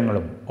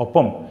ശരീരങ്ങളും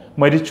ഒപ്പം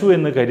മരിച്ചു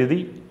എന്ന് കരുതി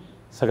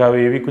സഖാവ്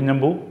AV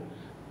കുഞ്ഞമ്പു,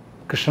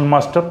 കൃഷ്ണൻ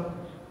മാസ്റ്റർ,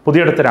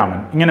 പുതിയടത്ത് രാമൻ,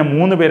 ഇങ്ങനെ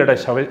 3 പേരുടെ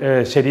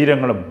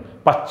ശരീരങ്ങളും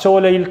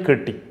പച്ചോലയിൽ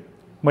കെട്ടി,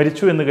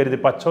 മരിച്ചു എന്ന് കരുതി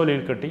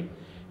പച്ചോലയിൽ കെട്ടി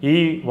ഈ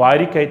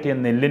വാരിക്കയറ്റിയ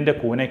നെല്ലിൻ്റെ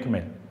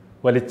കൂനയ്ക്കുമേൽ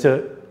വലിച്ച്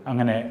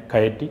അങ്ങനെ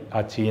കയറ്റി ആ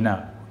ചീന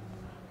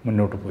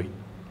മുന്നോട്ട് പോയി.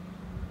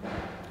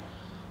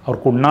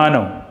 അവർക്ക്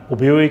ഉണ്ണാനോ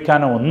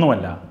ഉപയോഗിക്കാനോ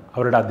ഒന്നുമല്ല.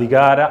 അവരുടെ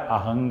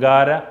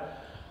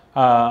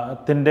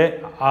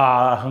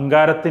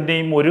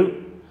അഹങ്കാരത്തിൻ്റെയും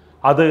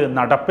അത്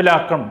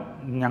നടപ്പിലാക്കണം,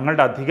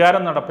 ഞങ്ങളുടെ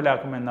അധികാരം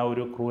നടപ്പിലാക്കും എന്ന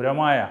ഒരു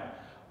ക്രൂരമായ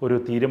ഒരു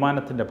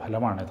തീരുമാനത്തിൻ്റെ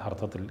ഫലമാണ്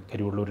യഥാർത്ഥത്തിൽ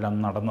കരിവള്ളൂരിൽ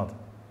അന്ന് നടന്നത്.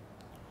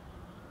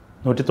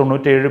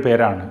 197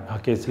 പേരാണ് ആ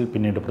കേസിൽ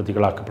പിന്നീട്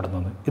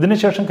പ്രതികളാക്കപ്പെടുന്നത്.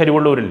 ഇതിനുശേഷം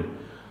കരിവള്ളൂരിൽ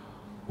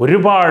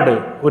ഒരുപാട്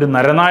ഒരു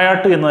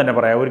നരനായാട്ട് എന്ന് തന്നെ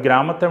പറയാം. ഒരു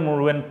ഗ്രാമത്തെ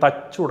മുഴുവൻ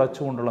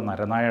തച്ചുടച്ചുകൊണ്ടുള്ള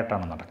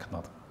നരനായാട്ടാണ്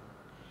നടക്കുന്നത്.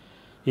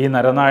 ഈ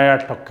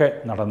നരനായാട്ടൊക്കെ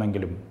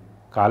നടന്നെങ്കിലും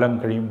കാലം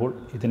കഴിയുമ്പോൾ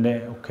ഇതിൻ്റെ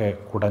ഒക്കെ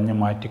കുടഞ്ഞു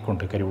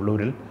മാറ്റിക്കൊണ്ട്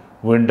കരിവള്ളൂരിൽ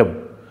വീണ്ടും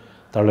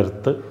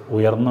തളിർത്ത്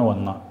ഉയർന്നു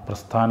വന്ന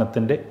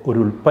പ്രസ്ഥാനത്തിൻ്റെ ഒരു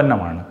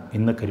ഉൽപ്പന്നമാണ്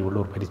ഇന്ന്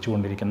കരിവള്ളൂർ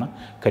ഭരിച്ചുകൊണ്ടിരിക്കുന്ന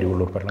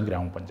കരിവള്ളൂർ പള്ളം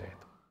ഗ്രാമപഞ്ചായത്ത്.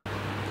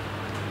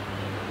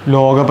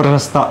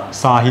 ലോകപ്രശസ്ത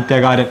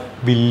സാഹിത്യകാരൻ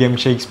വില്യം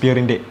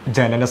ഷേക്സ്പിയറിൻ്റെ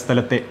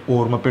ജനനസ്ഥലത്തെ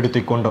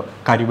ഓർമ്മപ്പെടുത്തിക്കൊണ്ട്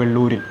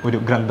കരിവള്ളൂരിൽ ഒരു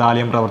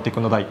ഗ്രന്ഥാലയം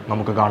പ്രവർത്തിക്കുന്നതായി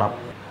നമുക്ക് കാണാം.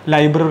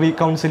 ലൈബ്രറി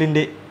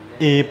കൗൺസിലിൻ്റെ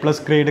A+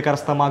 ഗ്രേഡ്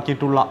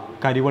കരസ്ഥമാക്കിയിട്ടുള്ള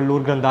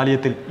കരിവള്ളൂർ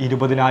ഗ്രന്ഥാലയത്തിൽ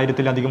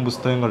 20,000-ലധികം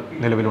പുസ്തകങ്ങൾ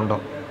നിലവിലുണ്ട്.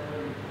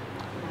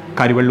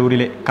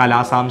 കരിവള്ളൂരിലെ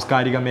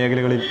കലാസാംസ്കാരിക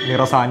മേഖലകളിൽ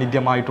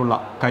നിറസാന്നിധ്യമായിട്ടുള്ള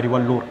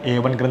കരിവള്ളൂർ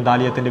A1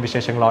 ഗ്രന്ഥാലയത്തിൻ്റെ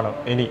വിശേഷങ്ങളാണ്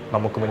ഇനി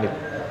നമുക്ക് മുന്നിൽ.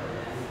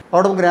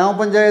 അവിടെ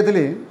ഗ്രാമപഞ്ചായത്തിൽ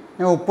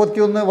ഞാൻ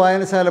 31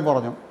 വായനശാല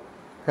പറഞ്ഞു.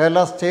 കേരള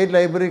സ്റ്റേറ്റ്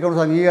ലൈബ്രറി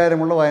കൗൺസിൽ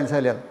അംഗീകാരമുള്ള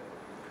വായനശാലയാണ്.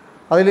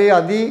 അതിൽ A+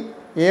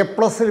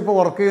 ഇപ്പോൾ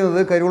വർക്ക്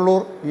ചെയ്യുന്നത്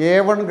കരിവള്ളൂർ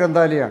A1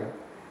 ഗ്രന്ഥാലയമാണ്.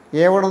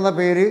 A1 എന്ന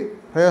പേര്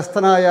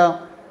പ്രശസ്തനായ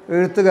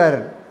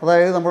എഴുത്തുകാരൻ,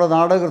 അതായത് നമ്മുടെ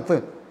നാടകൃത്ത്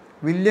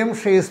വില്യം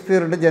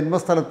ഷേക്സ്പിയറിൻ്റെ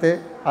ജന്മസ്ഥലത്തെ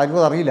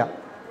ആർക്കും അറിയില്ല,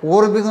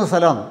 ഓർമ്മിപ്പിക്കുന്ന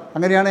സ്ഥലമാണ്.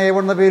 അങ്ങനെയാണ്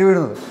A1 എന്ന പേര്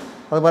വീഴുന്നത്.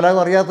 അത്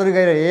പലർക്കും അറിയാത്തൊരു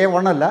കാര്യം.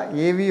 A1 അല്ല,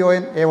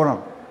 AVON A1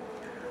 ആണ്.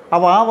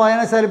 അപ്പോൾ ആ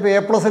വായനശാല ഇപ്പോൾ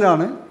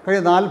A+ലാണ്.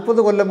 കഴിഞ്ഞ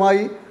 40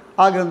 കൊല്ലമായി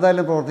ആ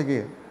ഗ്രന്ഥാലയം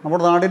പ്രവർത്തിക്കുക.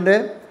 നമ്മുടെ നാടിൻ്റെ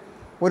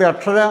ഒരു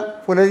അക്ഷര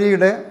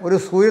പുലരിയുടെ ഒരു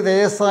സൂര്യ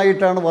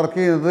തേജസ്സായിട്ടാണ് വർക്ക്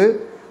ചെയ്യുന്നത്.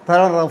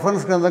 ധാരാളം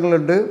റെഫറൻസ്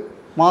ഗ്രന്ഥങ്ങളുണ്ട്,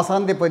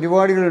 മാസാന്ത്യ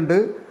പരിപാടികളുണ്ട്.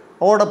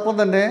 അതോടൊപ്പം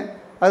തന്നെ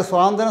അത്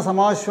സ്വാതന്ത്ര്യ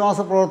സമാശ്വാസ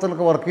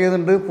പ്രവർത്തനങ്ങൾക്ക് വർക്ക്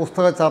ചെയ്യുന്നുണ്ട്,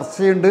 പുസ്തക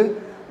ചർച്ചയുണ്ട്.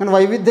 അങ്ങനെ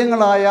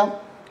വൈവിധ്യങ്ങളായ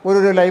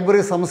ഒരു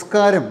ലൈബ്രറി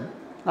സംസ്കാരം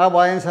ആ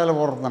വായനശാല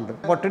പുറത്തുന്നുണ്ട്.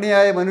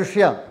 പട്ടിണിയായ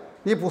മനുഷ്യ,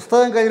 ഈ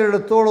പുസ്തകം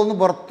കയ്യിലെടുത്തോളൊന്ന്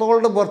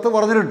ബർത്ത്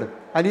പറഞ്ഞിട്ടുണ്ട്.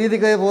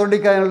 അനീതിക്കായി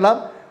പോരടിക്കാനുള്ള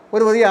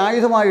ഒരു വലിയ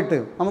ആയുധമായിട്ട്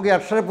നമുക്ക് ഈ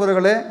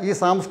അക്ഷരപ്പുരകളെ, ഈ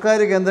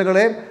സാംസ്കാരിക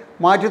കേന്ദ്രങ്ങളെ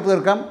മാറ്റി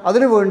തീർക്കാം.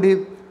 അതിനുവേണ്ടി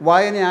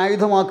വായന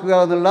ആയുധമാക്കുക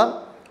എന്നുള്ള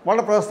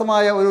വളരെ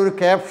പ്രശസ്തമായ ഒരു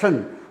ക്യാപ്ഷൻ,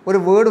 ഒരു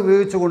വേർഡ്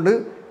ഉപയോഗിച്ചുകൊണ്ട്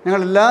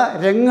ഞങ്ങൾ എല്ലാ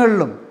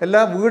രംഗങ്ങളിലും,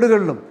 എല്ലാ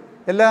വീടുകളിലും,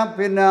 എല്ലാ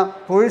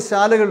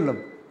തൊഴിൽശാലകളിലും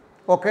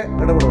ഒക്കെ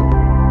ഇടപെടുന്നു.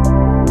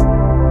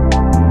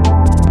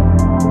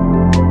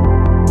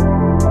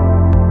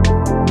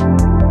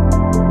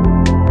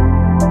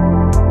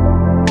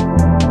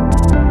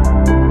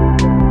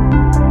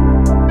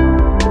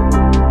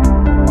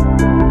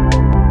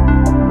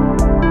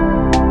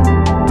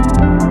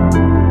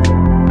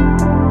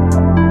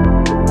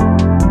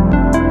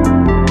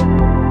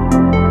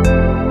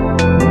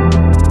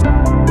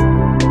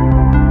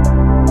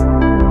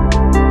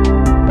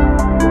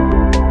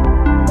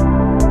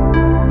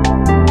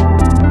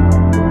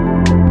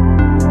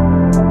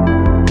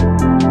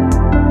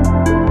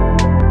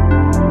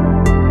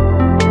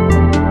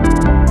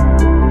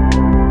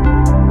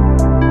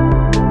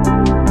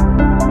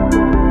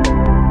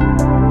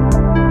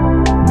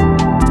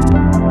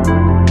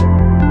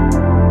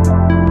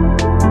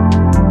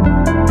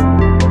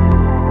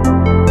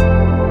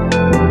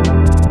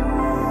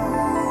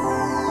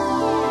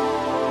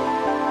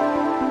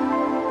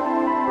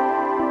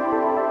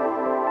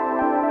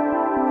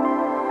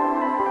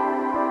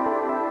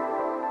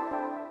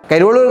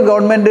 കരിവള്ളൂർ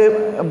ഗവൺമെൻറ്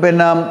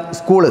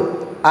സ്കൂള്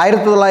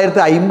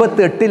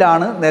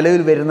 1958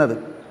 നിലവിൽ വരുന്നത്.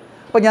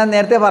 അപ്പോൾ ഞാൻ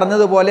നേരത്തെ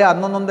പറഞ്ഞതുപോലെ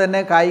അന്നൊന്നും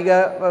തന്നെ കായിക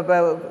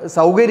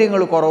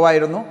സൗകര്യങ്ങൾ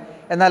കുറവായിരുന്നു.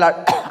 എന്നാൽ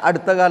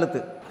അടുത്ത കാലത്ത്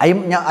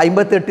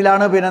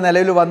 58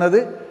 നിലവിൽ വന്നത്.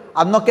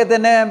 അന്നൊക്കെ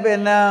തന്നെ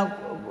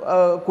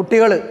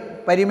കുട്ടികൾ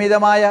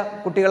പരിമിതമായ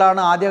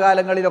കുട്ടികളാണ്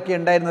ആദ്യകാലങ്ങളിലൊക്കെ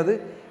ഉണ്ടായിരുന്നത്.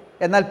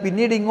 എന്നാൽ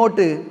പിന്നീട്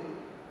ഇങ്ങോട്ട്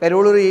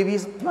കരിവള്ളൂർ AV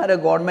സ്മാരക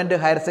ഗവൺമെൻറ്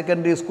ഹയർ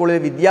സെക്കൻഡറി സ്കൂളിൽ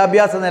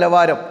വിദ്യാഭ്യാസ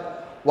നിലവാരം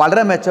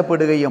വളരെ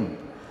മെച്ചപ്പെടുകയും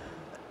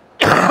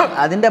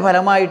അതിൻ്റെ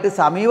ഫലമായിട്ട്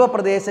സമീപ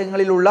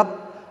പ്രദേശങ്ങളിലുള്ള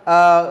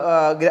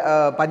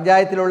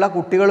പഞ്ചായത്തിലുള്ള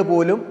കുട്ടികൾ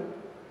പോലും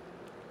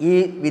ഈ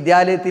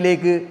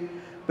വിദ്യാലയത്തിലേക്ക്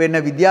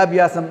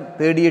വിദ്യാഭ്യാസം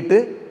തേടിയിട്ട്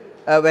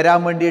വരാൻ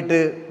വേണ്ടിയിട്ട്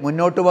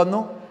മുന്നോട്ട്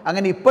വന്നു.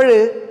 അങ്ങനെ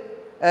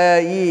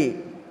ഈ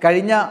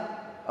കഴിഞ്ഞ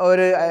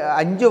ഒരു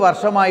 5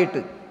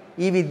 വർഷമായിട്ട്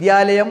ഈ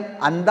വിദ്യാലയം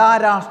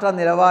അന്താരാഷ്ട്ര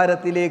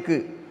നിലവാരത്തിലേക്ക്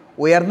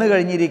ഉയർന്നു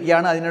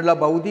കഴിഞ്ഞിരിക്കുകയാണ്. അതിനുള്ള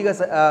ഭൗതിക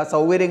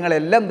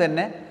സൗകര്യങ്ങളെല്ലാം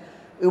തന്നെ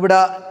ഇവിടെ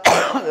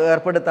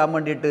ഏർപ്പെടുത്താൻ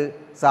വേണ്ടിയിട്ട്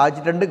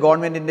സാധിച്ചിട്ടുണ്ട്.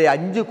 ഗവൺമെൻറ്റിൻ്റെ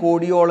 5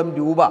 കോടിയോളം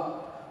രൂപ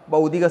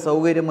ഭൗതിക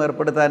സൗകര്യം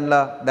ഏർപ്പെടുത്താനുള്ള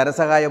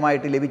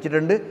ധനസഹായമായിട്ട്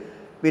ലഭിച്ചിട്ടുണ്ട്.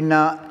 പിന്നെ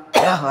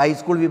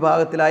ഹൈസ്കൂൾ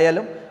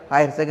വിഭാഗത്തിലായാലും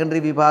ഹയർ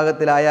സെക്കൻഡറി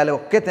വിഭാഗത്തിലായാലും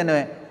ഒക്കെ തന്നെ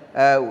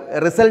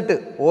റിസൾട്ട്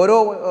ഓരോ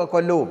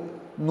കൊല്ലവും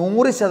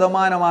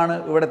 100%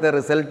 ഇവിടുത്തെ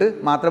റിസൾട്ട്.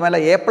 മാത്രമല്ല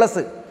A+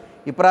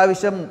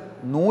 ഇപ്രാവശ്യം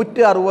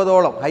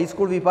 160ഓളം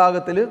ഹൈസ്കൂൾ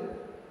വിഭാഗത്തിൽ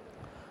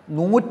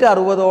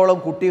 160ഓളം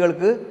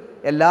കുട്ടികൾക്ക്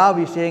എല്ലാ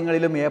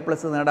വിഷയങ്ങളിലും A+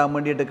 നേടാൻ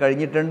വേണ്ടിയിട്ട്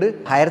കഴിഞ്ഞിട്ടുണ്ട്.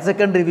 ഹയർ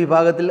സെക്കൻഡറി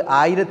വിഭാഗത്തിൽ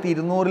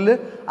 1200-ൽ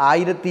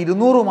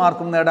 1200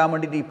 മാർക്കും നേടാൻ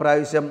വേണ്ടിയിട്ട്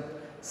ഇപ്രാവശ്യം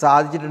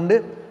സാധിച്ചിട്ടുണ്ട്.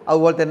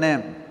 അതുപോലെ തന്നെ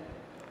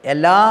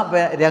എല്ലാ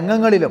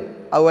രംഗങ്ങളിലും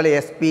അതുപോലെ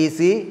SPC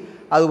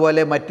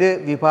അതുപോലെ മറ്റ്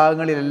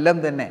വിഭാഗങ്ങളിലെല്ലാം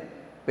തന്നെ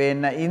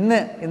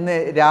ഇന്ന്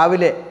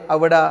രാവിലെ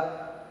അവിടെ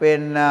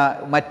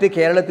മറ്റ്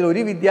കേരളത്തിൽ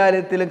ഒരു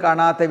വിദ്യാലയത്തിലും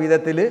കാണാത്ത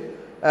വിധത്തിൽ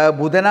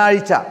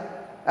ബുധനാഴ്ച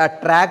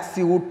ട്രാക്ക്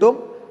സ്യൂട്ടും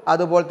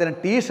അതുപോലെ തന്നെ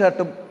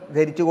ടീഷർട്ടും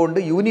ധരിച്ചുകൊണ്ട്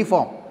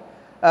യൂണിഫോം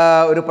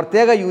ഒരു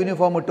പ്രത്യേക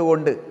യൂണിഫോം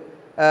ഇട്ടുകൊണ്ട്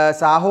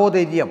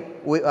സാഹോദര്യം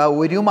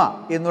ഒരുമ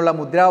എന്നുള്ള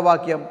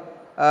മുദ്രാവാക്യം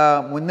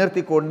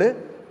മുൻനിർത്തിക്കൊണ്ട്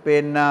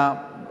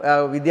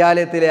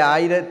വിദ്യാലയത്തിലെ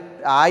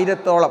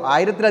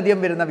 1000-ലധികം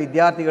വരുന്ന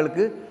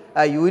വിദ്യാർത്ഥികൾക്ക്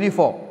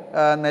യൂണിഫോം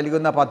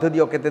നൽകുന്ന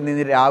പദ്ധതിയൊക്കെ തന്നെ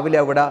ഇന്ന് രാവിലെ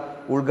അവിടെ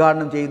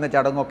ഉദ്ഘാടനം ചെയ്യുന്ന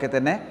ചടങ്ങൊക്കെ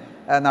തന്നെ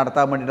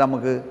നടത്താൻ വേണ്ടിയിട്ട്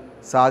നമുക്ക്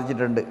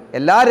സാധിച്ചിട്ടുണ്ട്.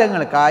 എല്ലാ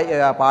രംഗങ്ങളും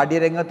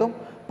പാഠ്യരംഗത്തും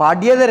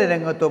പാഠ്യേതര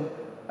രംഗത്തും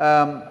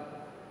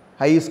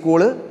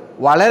ഹൈസ്കൂള്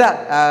വളരെ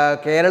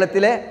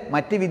കേരളത്തിലെ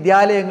മറ്റ്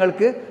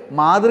വിദ്യാലയങ്ങൾക്ക്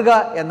മാതൃക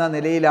എന്ന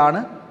നിലയിലാണ്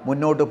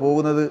മുന്നോട്ട്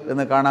പോകുന്നത്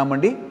എന്ന് കാണാൻ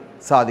വേണ്ടി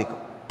സാധിക്കും.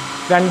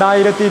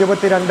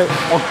 2022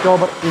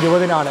 October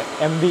 20-നാണ്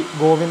MV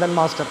Govindan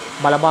master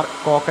Malabar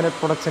coconut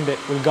പ്രൊഡക്ട്സിൻ്റെ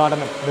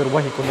ഉദ്ഘാടനം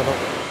നിർവഹിക്കുന്നത്.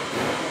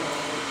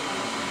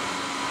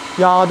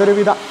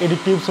 യാതൊരുവിധ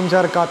എഡിറ്റീവ്സും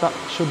ചേർക്കാത്ത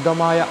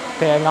ശുദ്ധമായ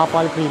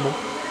തേങ്ങാപ്പാൽ ക്രീമും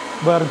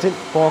വെർജിൻ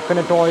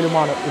കോക്കനട്ട്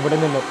ഓയിലുമാണ് ഇവിടെ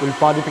നിന്ന്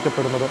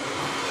ഉൽപ്പാദിപ്പിക്കപ്പെടുന്നത്.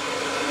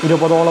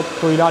 20ഓളം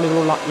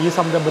തൊഴിലാളികളുള്ള ഈ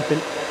സംരംഭത്തിൽ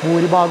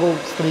ഭൂരിഭാഗവും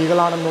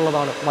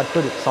സ്ത്രീകളാണെന്നുള്ളതാണ്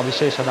മറ്റൊരു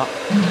സവിശേഷത.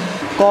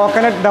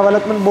 കോക്കനട്ട്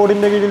ഡെവലപ്മെൻറ്റ്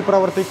ബോർഡിൻ്റെ കീഴിൽ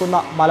പ്രവർത്തിക്കുന്ന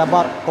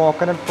മലബാർ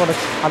കോക്കനട്ട്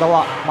പ്രൊഡക്ട്സ്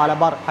അഥവാ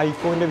മലബാർ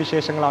ഹൈക്കോൻ്റെ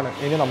വിശേഷങ്ങളാണ്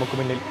ഇനി നമുക്ക്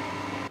മുന്നിൽ.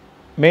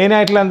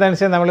 മെയിനായിട്ടുള്ള എന്താണെന്ന്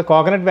വെച്ചാൽ നമ്മൾ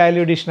കോക്കനട്ട്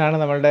വാല്യൂ അഡീഷനാണ്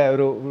നമ്മളുടെ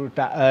ഒരു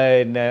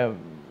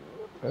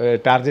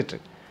ടാർഗറ്റ്.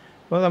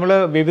 അപ്പോൾ നമ്മൾ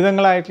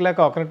വിവിധങ്ങളായിട്ടുള്ള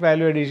കോക്കനട്ട്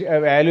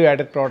വാല്യൂ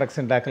ആഡഡ്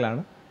പ്രോഡക്ട്സ്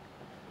ഉണ്ടാക്കലാണ്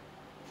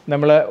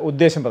നമ്മളെ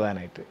ഉദ്ദേശം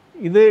പ്രധാനമായിട്ട്.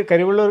 ഇത്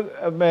കരിവള്ളൂർ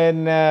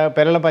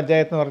പെരളം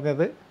പഞ്ചായത്ത് എന്ന്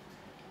പറഞ്ഞത്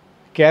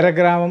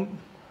കേരഗ്രാമം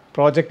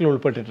പ്രോജക്റ്റിൽ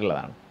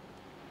ഉൾപ്പെട്ടിട്ടുള്ളതാണ്.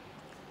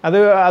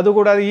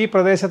 അതുകൂടാതെ ഈ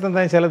പ്രദേശത്ത്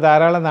എന്താണെന്ന് വെച്ചാൽ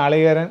ധാരാളം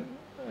നാളികേരം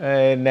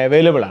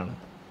അവൈലബിൾ ആണ്.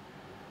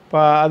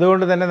 അപ്പോൾ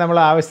അതുകൊണ്ട് തന്നെ നമ്മൾ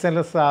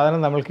ആവശ്യത്തിനുള്ള സാധനം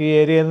നമ്മൾക്ക് ഈ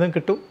ഏരിയയിൽ നിന്നും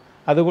കിട്ടും.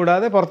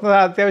 അതുകൂടാതെ പുറത്തുനിന്ന്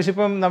അത്യാവശ്യം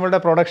ഇപ്പം നമ്മുടെ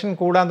പ്രൊഡക്ഷൻ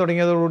കൂടാൻ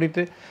തുടങ്ങിയതോട്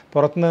കൂടിയിട്ട്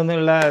പുറത്തു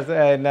നിന്നുള്ള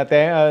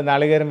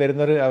നാളികേരം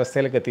വരുന്നൊരു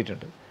അവസ്ഥയിലേക്ക്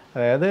എത്തിയിട്ടുണ്ട്.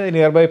 അതായത്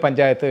നിയർ ബൈ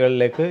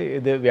പഞ്ചായത്തുകളിലേക്ക്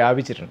ഇത്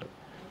വ്യാപിച്ചിട്ടുണ്ട്.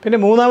 പിന്നെ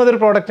മൂന്നാമതൊരു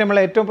പ്രോഡക്റ്റ് നമ്മൾ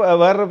ഏറ്റവും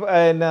വേറൊരു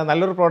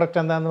നല്ലൊരു പ്രോഡക്റ്റ്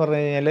എന്താണെന്ന്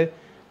പറഞ്ഞു കഴിഞ്ഞാൽ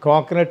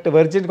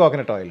വെർജിൻ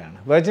കോക്കനട്ട് ഓയിലാണ്.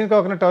 Virgin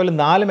coconut oil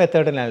 4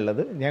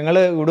 മെത്തേഡിലാണുള്ളത്. ഞങ്ങൾ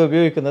ഇവിടെ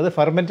ഉപയോഗിക്കുന്നത്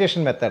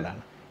ഫെർമെൻറ്റേഷൻ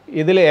മെത്തേഡാണ്.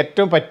 ഇതിൽ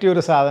ഏറ്റവും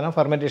പറ്റിയൊരു സാധനം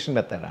ഫെർമെൻറ്റേഷൻ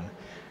മെത്തേഡാണ്.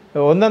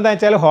 ഒന്നെന്താ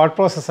വെച്ചാൽ ഹോട്ട്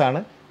പ്രോസസ്സാണ്.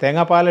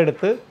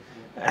 തേങ്ങാപ്പാലെടുത്ത്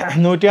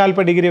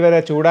 140 ഡിഗ്രി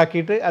വരെ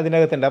ചൂടാക്കിയിട്ട്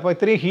അതിനകത്തുണ്ട്. അപ്പോൾ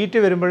ഇത്രയും ഹീറ്റ്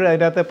വരുമ്പോൾ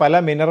അതിൻ്റെ അകത്ത് പല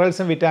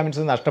മിനറൽസും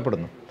വിറ്റാമിൻസും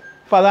നഷ്ടപ്പെടുന്നു.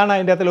 അപ്പോൾ അതാണ്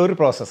അതിൻ്റെ അകത്തുള്ള ഒരു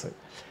പ്രോസസ്സ്.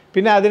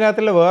 പിന്നെ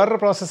അതിനകത്തുള്ള വേറൊരു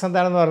പ്രോസസ്സ്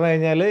എന്താണെന്ന് പറഞ്ഞു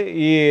കഴിഞ്ഞാൽ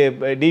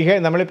ഈ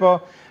നമ്മളിപ്പോൾ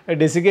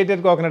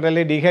ഡെസിക്കേറ്റഡ് കോക്കനട്ട്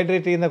അല്ലെങ്കിൽ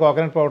ഡീഹൈഡ്രേറ്റ് ചെയ്യുന്ന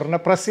കോക്കനട്ട് പൗഡറിനെ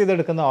പ്രസ്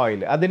ചെയ്തെടുക്കുന്ന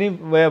ഓയിൽ, അതിന്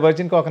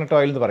വെർജിൻ കോക്കനട്ട്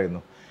ഓയിൽ എന്ന്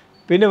പറയുന്നു.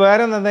 പിന്നെ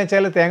വേറെ എന്താണെന്ന്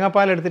വെച്ചാൽ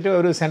തേങ്ങാപ്പാൽ എടുത്തിട്ട്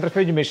ഒരു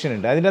സെൻട്രിഫ്യൂജ് മെഷീൻ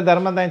ഉണ്ട്. അതിൻ്റെ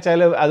ധർമ്മം എന്താണെന്ന്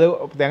വെച്ചാൽ അത്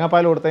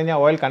തേങ്ങാപ്പാൽ കൊടുത്തു കഴിഞ്ഞാൽ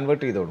ഓയിൽ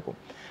കൺവേർട്ട് ചെയ്ത് കൊടുക്കും.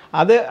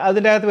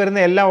 അതിൻ്റെ അകത്ത് വരുന്ന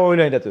എല്ലാ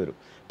ഓയിലും അതിൻ്റെ അകത്ത് വരും.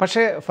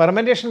 പക്ഷേ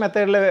ഫെർമെൻറ്റേഷൻ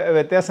മെത്തേഡിലെ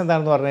വ്യത്യാസം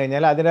എന്താണെന്ന് പറഞ്ഞു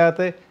കഴിഞ്ഞാൽ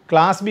അതിനകത്ത്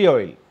ക്ലാസ് ബി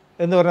ഓയിൽ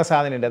എന്ന് പറഞ്ഞ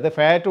സാധനമുണ്ട്. അത്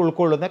ഫാറ്റ്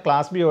ഉൾക്കൊള്ളുന്ന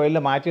ക്ലാസ് ബി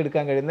ഓയിലിൽ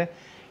മാറ്റിയെടുക്കാൻ കഴിയുന്ന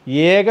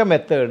ഏക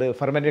മെത്തേഡ്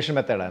ഫെർമെൻറ്റേഷൻ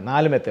മെത്തേഡാണ്.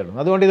 4 മെത്തേഡും.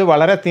 അതുകൊണ്ട് ഇത്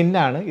വളരെ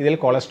തിന്നാണ്. ഇതിൽ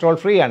കൊളസ്ട്രോൾ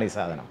ഫ്രീ ആണ് ഈ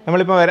സാധനം.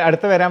 നമ്മളിപ്പോൾ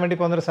അടുത്ത് വരാൻ വേണ്ടി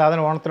പോകുന്നൊരു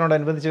സാധനം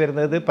ഓണത്തിനോടനുബന്ധിച്ച്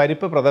വരുന്നത്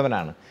പരിപ്പ്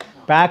പ്രഥമനാണ്.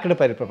 പാക്ക്ഡ്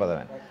പരിപ്പ്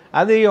പ്രഥമൻ.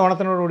 അത് ഈ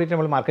ഓണത്തിനോട് കൂടിയിട്ട്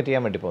നമ്മൾ മാർക്കറ്റ്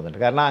ചെയ്യാൻ വേണ്ടി പോകുന്നുണ്ട്.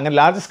 കാരണം അങ്ങനെ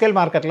ലാർജ് സ്കെയിൽ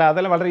മാർക്കറ്റിൽ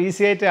അതെല്ലാം വളരെ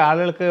ഈസി ആയിട്ട്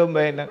ആളുകൾക്ക്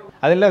പിന്നെ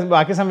അതിൻ്റെ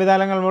ബാക്കി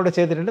സംവിധാനങ്ങളോട്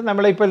ചെയ്തിട്ടുണ്ട്.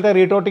 നമ്മൾ ഇപ്പോഴത്തെ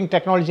റീടോട്ടിങ്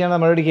ടെക്നോളജിയാണ്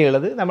നമ്മുടെ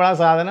ഉള്ളത്. നമ്മൾ ആ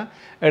സാധനം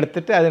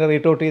എടുത്തിട്ട് അതിനെ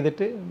റീടോട്ട്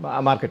ചെയ്തിട്ട്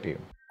മാർക്കറ്റ്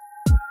ചെയ്യും.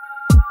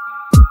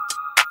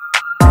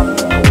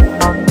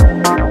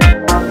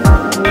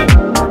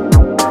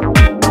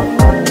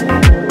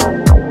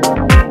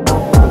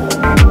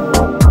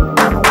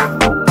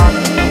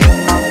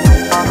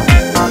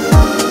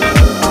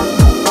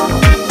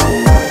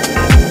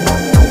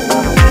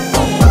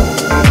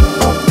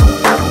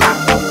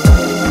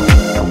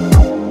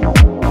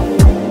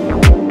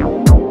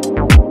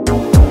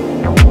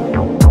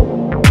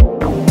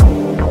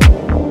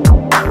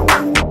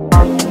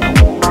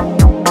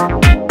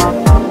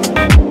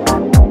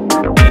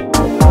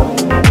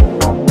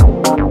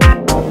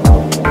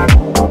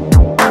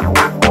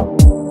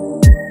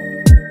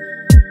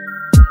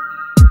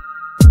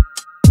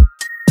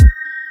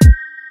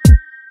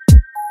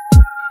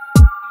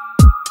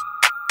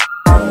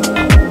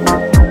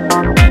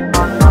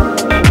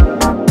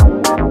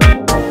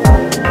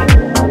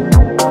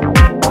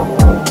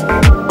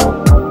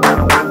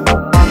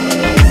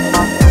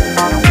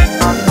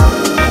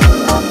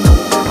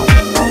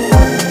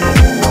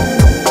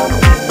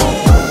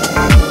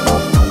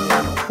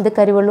 ഇത്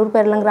കരിവള്ളൂർ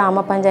പെരളം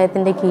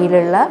ഗ്രാമപഞ്ചായത്തിൻ്റെ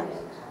കീഴിലുള്ള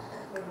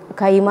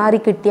കൈമാറി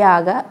കിട്ടിയ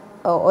ആകെ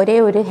ഒരേ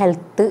ഒരു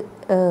ഹെൽത്ത്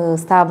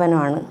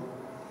സ്ഥാപനമാണ്.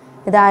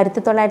 ഇത്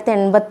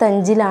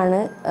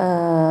 1985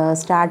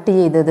 സ്റ്റാർട്ട്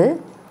ചെയ്തത്.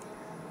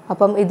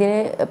 അപ്പം ഇതിന്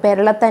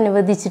പെരളത്ത്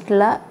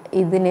അനുവദിച്ചിട്ടുള്ള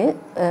ഇതിന്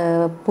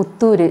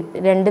പുത്തൂര്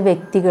 2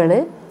 വ്യക്തികൾ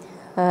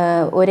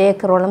 1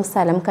 ഏക്കറോളം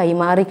സ്ഥലം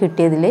കൈമാറി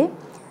കിട്ടിയതിൽ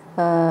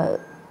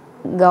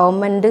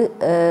ഗവൺമെൻറ്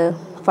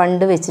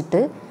ഫണ്ട്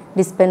വെച്ചിട്ട്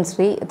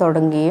ഡിസ്പെൻസറി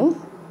തുടങ്ങുകയും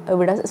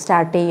ഇവിടെ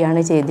സ്റ്റാർട്ട്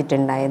ചെയ്യുകയാണ്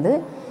ചെയ്തിട്ടുണ്ടായത്.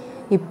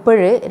 ഇപ്പോൾ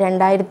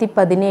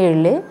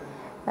 2017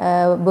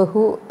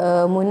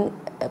 മുൻ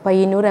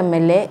പയ്യന്നൂർ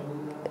MLA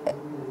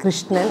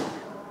കൃഷ്ണൻ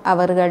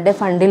അവരുടെ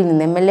ഫണ്ടിൽ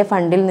നിന്ന് MLA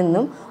ഫണ്ടിൽ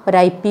നിന്നും ഒരു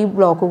IP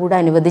ബ്ലോക്ക് കൂടെ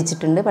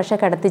അനുവദിച്ചിട്ടുണ്ട്. പക്ഷേ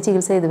കിടത്തി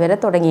ചികിത്സ ഇതുവരെ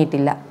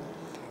തുടങ്ങിയിട്ടില്ല.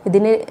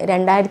 ഇതിന്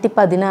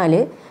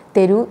 2014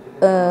 തെരു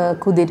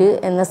കുതിര്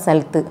എന്ന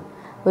സ്ഥലത്ത്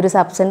ഒരു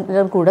സബ്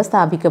സെൻറ്റർ കൂടെ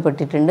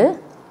സ്ഥാപിക്കപ്പെട്ടിട്ടുണ്ട്.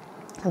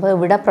 അപ്പോൾ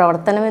ഇവിടെ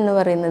പ്രവർത്തനം എന്ന്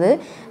പറയുന്നത്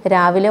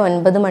രാവിലെ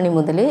 9 മണി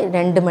മുതൽ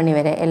 2 മണി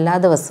വരെ എല്ലാ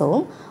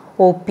ദിവസവും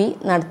OP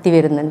നടത്തി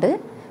വരുന്നുണ്ട്.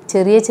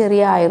 ചെറിയ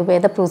ചെറിയ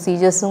ആയുർവേദ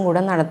പ്രൊസീജിയേഴ്സും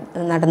കൂടെ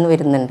നടന്നു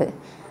വരുന്നുണ്ട്.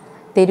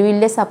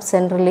 തെരുവിലെ സബ്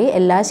സെൻറ്ററിൽ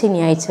എല്ലാ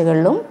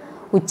ശനിയാഴ്ചകളിലും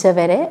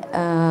ഉച്ചവരെ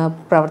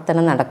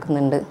പ്രവർത്തനം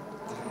നടക്കുന്നുണ്ട്.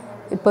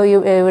 ഇപ്പോൾ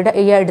ഇവിടെ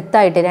ഈ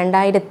അടുത്തായിട്ട്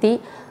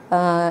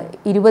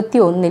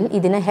 2021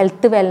 ഇതിനെ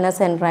ഹെൽത്ത് വെൽനസ്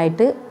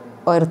സെൻ്ററായിട്ട്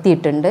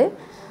ഉയർത്തിയിട്ടുണ്ട്.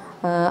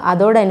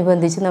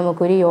 അതോടനുബന്ധിച്ച്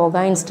നമുക്കൊരു യോഗ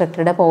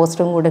ഇൻസ്ട്രക്ടറുടെ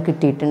പോസ്റ്റും കൂടെ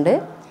കിട്ടിയിട്ടുണ്ട്.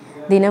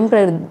 ദിനം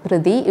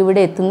പ്രതി ഇവിടെ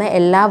എത്തുന്ന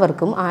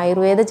എല്ലാവർക്കും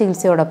ആയുർവേദ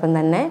ചികിത്സയോടൊപ്പം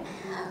തന്നെ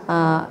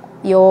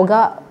യോഗ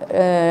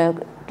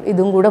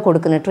ഇതും കൂടെ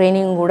കൊടുക്കുന്നുണ്ട്,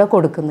 ട്രെയിനിങ്ങും കൂടെ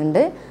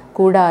കൊടുക്കുന്നുണ്ട്.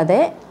 കൂടാതെ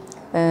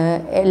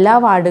എല്ലാ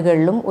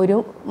വാർഡുകളിലും ഒരു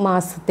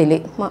മാസത്തിൽ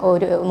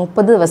ഒരു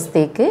 30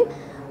 ദിവസത്തേക്ക്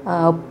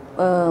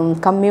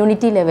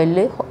കമ്മ്യൂണിറ്റി ലെവലിൽ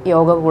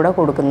യോഗ കൂടെ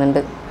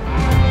കൊടുക്കുന്നുണ്ട്.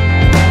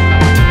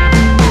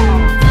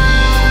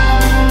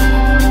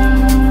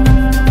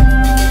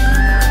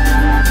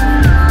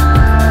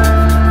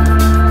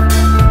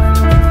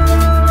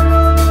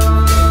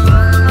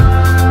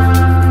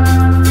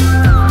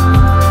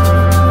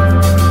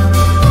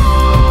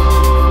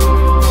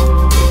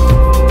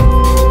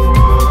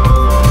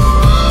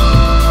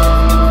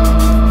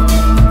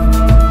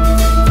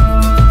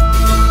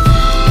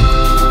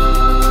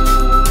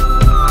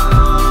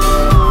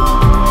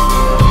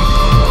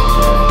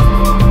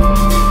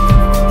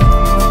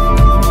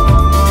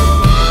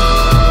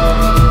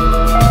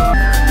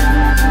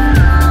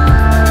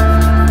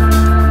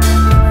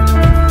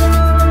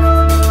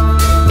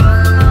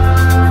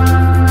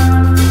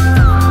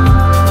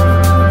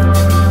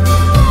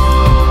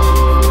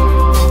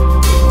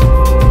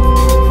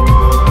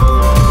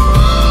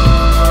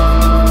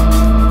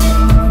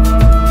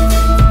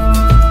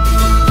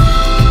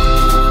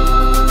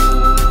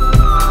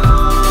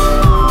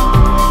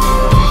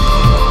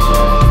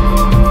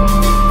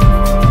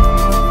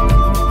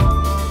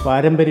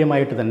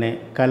 പാരമ്പര്യമായിട്ട് തന്നെ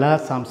കലാ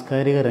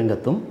സാംസ്കാരിക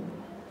രംഗത്തും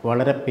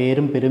വളരെ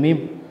പേരും പെരുമയും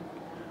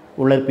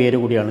ഉള്ളൊരു പേര്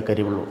കൂടിയാണ്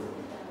കരിവള്ളൂർ.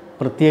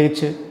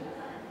 പ്രത്യേകിച്ച്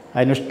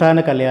അനുഷ്ഠാന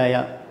കലയായ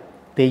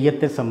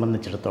തെയ്യത്തെ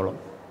സംബന്ധിച്ചിടത്തോളം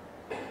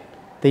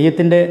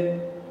തെയ്യത്തിൻ്റെ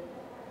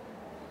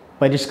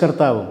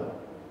പരിഷ്കർത്താവും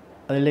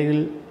അതല്ലെങ്കിൽ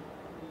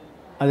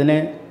അതിനെ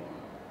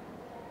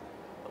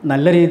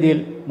നല്ല രീതിയിൽ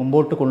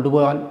മുമ്പോട്ട്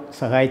കൊണ്ടുപോകാൻ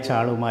സഹായിച്ച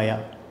ആളുമായ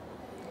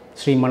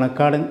ശ്രീ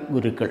മണക്കാടൻ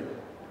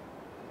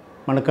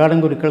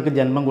ഗുരുക്കൾക്ക്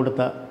ജന്മം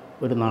കൊടുത്ത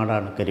ഒരു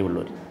നാടാണ്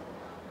കരിവള്ളൂർ.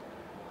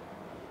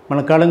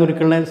 മണക്കാടൻ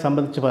ഗുരുക്കളിനെ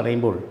സംബന്ധിച്ച്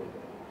പറയുമ്പോൾ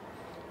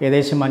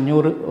ഏകദേശം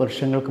 500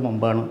 വർഷങ്ങൾക്ക്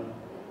മുമ്പാണ്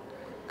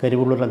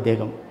കരിവള്ളൂർ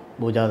അദ്ദേഹം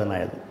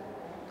ഭൂജാതനായത്.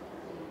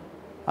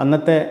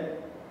 അന്നത്തെ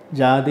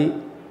ജാതി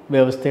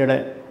വ്യവസ്ഥയുടെ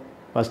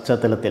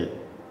പശ്ചാത്തലത്തിൽ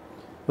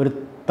ഒരു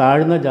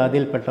താഴ്ന്ന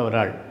ജാതിയിൽപ്പെട്ട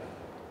ഒരാൾ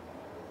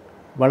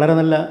വളരെ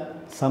നല്ല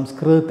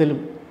സംസ്കൃതത്തിലും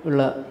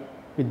ഉള്ള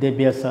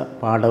വിദ്യാഭ്യാസ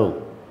പാഠവും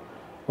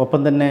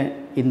ഒപ്പം തന്നെ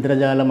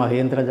ഇന്ദ്രജാല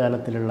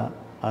മഹേന്ദ്രജാലത്തിലുള്ള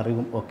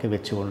അറിവും ഒക്കെ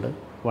വെച്ചുകൊണ്ട്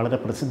വളരെ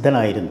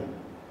പ്രസിദ്ധനായിരുന്നു.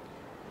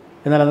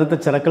 എന്നാൽ അന്നത്തെ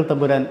ചിറക്കൽ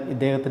തമ്പുരാൻ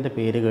ഇദ്ദേഹത്തിൻ്റെ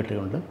പേര്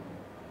കേട്ടുകൊണ്ട്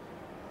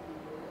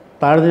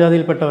താഴ്ന്ന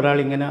ജാതിയിൽപ്പെട്ട ഒരാൾ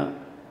ഇങ്ങനെ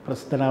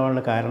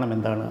പ്രസിദ്ധനാവാനുള്ള കാരണം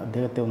എന്താണ്,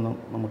 അദ്ദേഹത്തെ ഒന്ന്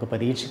നമുക്ക്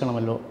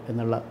പരീക്ഷിക്കണമല്ലോ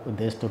എന്നുള്ള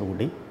ഉദ്ദേശത്തോടു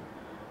കൂടി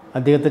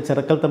അദ്ദേഹത്തെ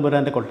ചിറക്കൽ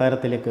തമ്പുരാൻ്റെ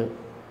കൊട്ടാരത്തിലേക്ക്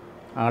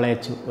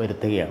ആളയച്ചു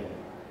വരുത്തുകയാണ്.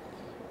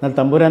 എന്നാൽ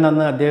തമ്പുരാൻ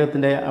അന്ന്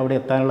അദ്ദേഹത്തിൻ്റെ അവിടെ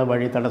എത്താനുള്ള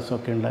വഴി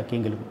തടസ്സമൊക്കെ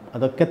ഉണ്ടാക്കിയെങ്കിലും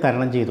അതൊക്കെ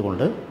തരണം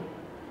ചെയ്തുകൊണ്ട്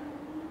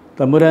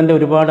തമ്പുരാൻ്റെ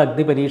ഒരുപാട്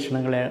അഗ്നി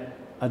പരീക്ഷണങ്ങളെ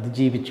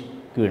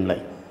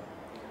അതിജീവിക്കുകയുണ്ടായി.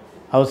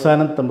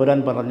 അവസാനം തമ്പുരാൻ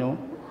പറഞ്ഞു,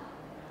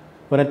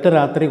 ഒരൊറ്റ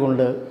രാത്രി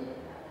കൊണ്ട്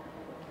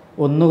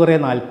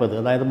 1×40,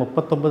 അതായത്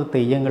 39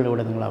 തെയ്യങ്ങൾ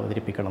ഇവിടെ നിങ്ങൾ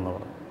അവതരിപ്പിക്കണം എന്ന്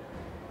പറഞ്ഞു.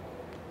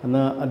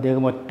 അന്ന്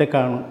അദ്ദേഹം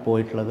ഒറ്റക്കാണ്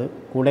പോയിട്ടുള്ളത്.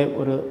 കൂടെ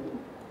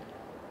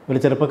ഒരു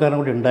ചെറുപ്പക്കാരൻ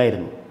കൂടി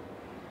ഉണ്ടായിരുന്നു.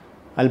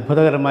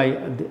 അത്ഭുതകരമായി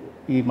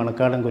ഈ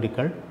മണക്കാടൻ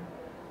കുരുക്കൾ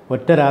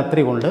ഒറ്റ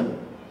രാത്രി കൊണ്ട്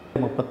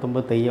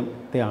 39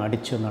 തെയ്യത്തെ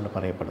ആടിച്ചു എന്നാണ്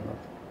പറയപ്പെടുന്നത്.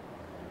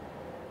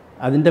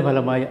 അതിൻ്റെ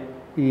ഫലമായി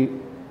ഈ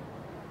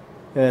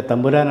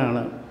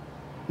തമ്പുരാനാണ്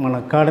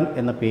മണക്കാടൻ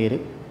എന്ന പേര്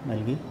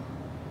നൽകി.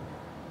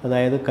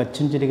 അതായത്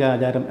കച്ചുംചിരിക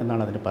ആചാരം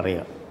എന്നാണ് അതിന്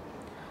പറയുക.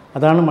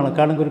 അതാണ്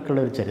മണക്കാടൻ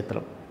കുരുക്കളുടെ ഒരു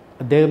ചരിത്രം.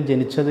 അദ്ദേഹം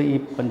ജനിച്ചത് ഈ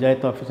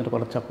പഞ്ചായത്ത് ഓഫീസിൻ്റെ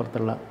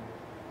കുറച്ചപ്പുറത്തുള്ള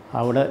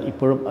അവിടെ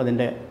ഇപ്പോഴും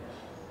അതിൻ്റെ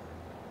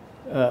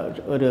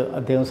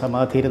അദ്ദേഹം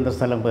സമാധിയിരുന്ന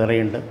സ്ഥലം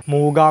വേറെയുണ്ട്.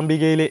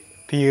 മൂകാംബികയിലെ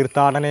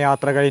തീർത്ഥാടന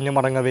യാത്ര കഴിഞ്ഞ്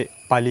മടങ്ങവേ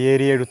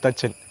പലിയേരി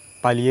എഴുത്തച്ഛൻ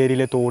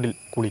പലിയേരിയിലെ തോടിൽ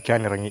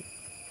കുളിക്കാനിറങ്ങി.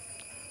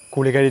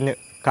 കുളി കഴിഞ്ഞ്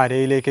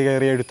കരയിലേക്ക്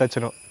കയറിയ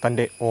എഴുത്തച്ഛന്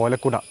തൻ്റെ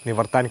ഓലക്കുട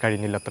നിവർത്താൻ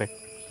കഴിഞ്ഞില്ലത്രേ.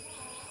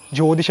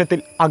 ജ്യോതിഷത്തിൽ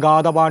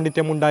അഗാധ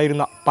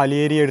പാണ്ഡിത്യമുണ്ടായിരുന്ന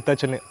പലിയേരി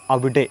എഴുത്തച്ഛന്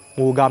അവിടെ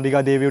മൂകാംബിക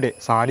ദേവിയുടെ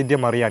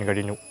സാന്നിധ്യം അറിയാൻ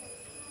കഴിഞ്ഞു.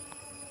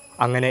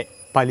 അങ്ങനെ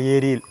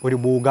പലിയേരിയിൽ ഒരു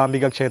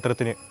മൂകാംബിക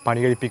ക്ഷേത്രത്തിന്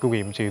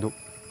പണികഴിപ്പിക്കുകയും ചെയ്തു.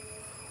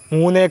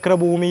 3 ഏക്കർ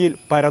ഭൂമിയിൽ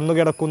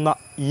പരന്നുകിടക്കുന്ന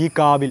ഈ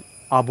കാവിൽ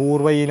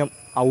അപൂർവ ഇനം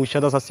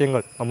ഔഷധ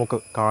സസ്യങ്ങൾ നമുക്ക്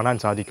കാണാൻ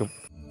സാധിക്കും.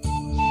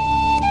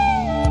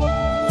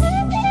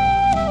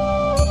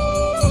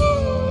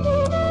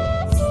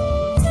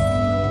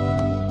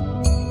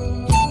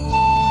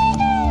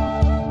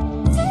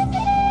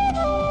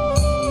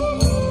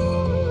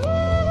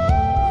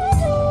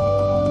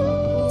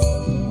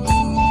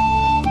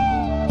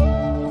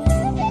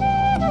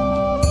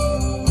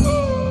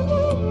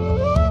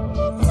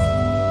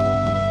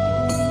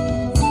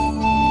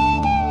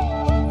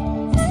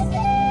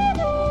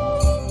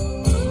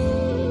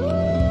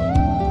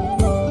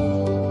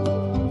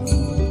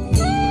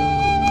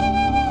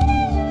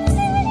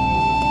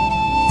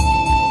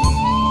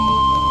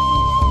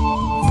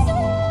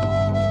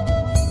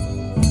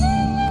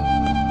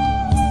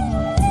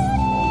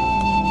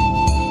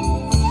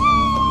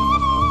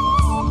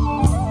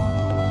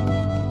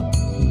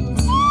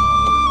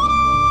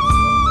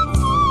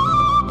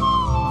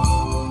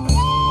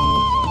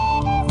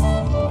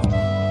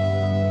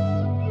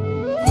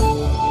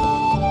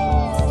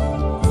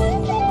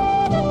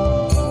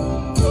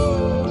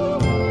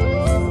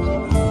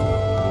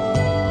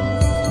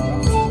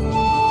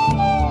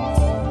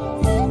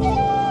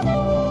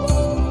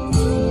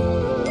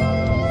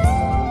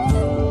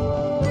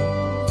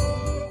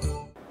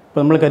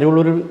 ഇപ്പോൾ നമ്മൾ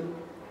കരിവള്ളൂർ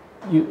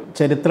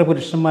ചരിത്ര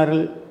പുരുഷന്മാരിൽ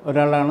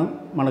ഒരാളാണ്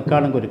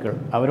മണക്കാടൻ കുരുക്കൾ.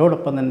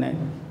 അവരോടൊപ്പം തന്നെ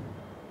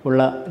ഉള്ള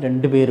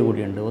 2 പേര്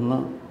കൂടിയുണ്ട്. ഒന്ന്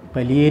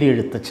പലിയേരി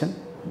എഴുത്തച്ഛൻ,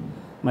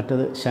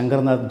 മറ്റത്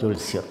ശങ്കർനാഥ്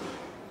ജ്യോത്സ്യർ.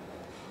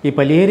 ഈ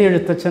പലിയേരി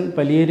എഴുത്തച്ഛൻ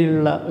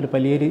പലിയേരിയിലുള്ള ഒരു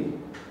പലിയേരി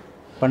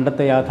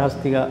പണ്ടത്തെ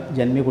യാഥാസ്ഥിക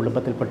ജന്മി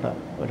കുടുംബത്തിൽപ്പെട്ട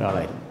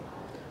ഒരാളായിരുന്നു.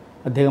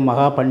 അദ്ദേഹം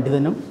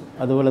മഹാപണ്ഡിതനും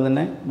അതുപോലെ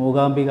തന്നെ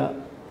മൂകാംബിക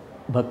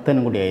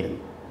ഭക്തനും കൂടിയായിരുന്നു.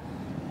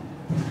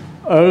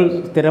 അയാൾ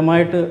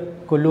സ്ഥിരമായിട്ട്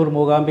കൊല്ലൂർ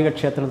മൂകാംബിക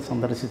ക്ഷേത്രം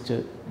സന്ദർശിച്ച്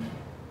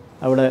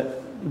അവിടെ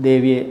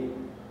ദേവിയെ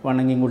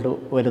വണങ്ങിക്കൊണ്ട്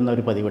വരുന്ന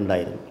ഒരു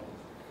പതിവുണ്ടായിരുന്നു.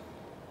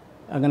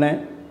 അങ്ങനെ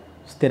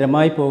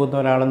സ്ഥിരമായി പോകുന്ന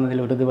ഒരാളെന്നതിൽ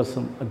ഒരു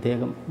ദിവസം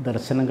അദ്ദേഹം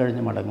ദർശനം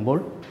കഴിഞ്ഞ് മടങ്ങുമ്പോൾ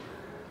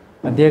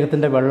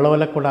അദ്ദേഹത്തിൻ്റെ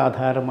വെള്ളോലക്കുട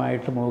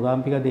ആധാരമായിട്ട്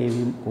മൂകാംബിക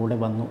ദേവിയും കൂടെ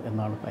വന്നു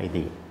എന്നാണ്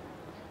ഐതിഹ്യം.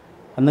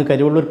 അന്ന്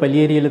കരിവള്ളൂർ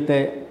പലിയേരിയിലത്തെ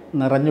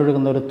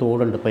നിറഞ്ഞൊഴുകുന്ന ഒരു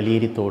തോടുണ്ട്,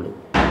 പലിയേരി തോട്.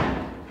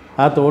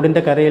 ആ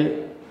തോടിൻ്റെ കരയിൽ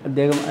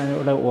അദ്ദേഹം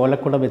അവിടെ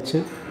ഓലക്കുട വെച്ച്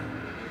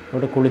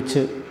അവിടെ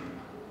കുളിച്ച്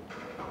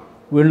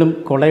വീണ്ടും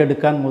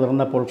കുടയെടുക്കാൻ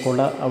മുതിർന്നപ്പോൾ കുട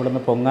അവിടുന്ന്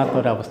പൊങ്ങാത്ത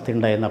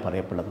ഒരവസ്ഥയുണ്ടായെന്നാണ്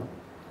പറയപ്പെടുന്നത്.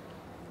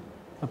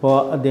 അപ്പോൾ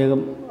അദ്ദേഹം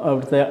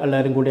അവിടുത്തെ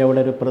എല്ലാവരും കൂടി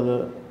അവിടെ ഒരു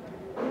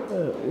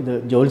ഇത്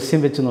ജ്യോത്സ്യം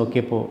വെച്ച്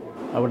നോക്കിയപ്പോൾ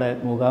അവിടെ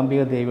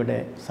മൂകാംബിക ദേവിയുടെ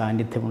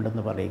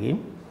സാന്നിധ്യമുണ്ടെന്ന് പറയുകയും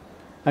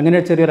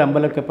അങ്ങനെ ചെറിയൊരു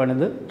അമ്പലമൊക്കെ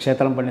പണിത്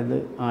ക്ഷേത്രം പണിത്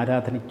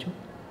ആരാധനിച്ചു.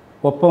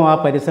 ഒപ്പം ആ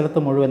പരിസരത്ത്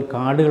മുഴുവൻ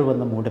കാടുകൾ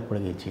വന്ന്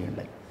മൂടപ്പെടുകയും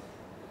ചെയ്യുന്നുണ്ടായി.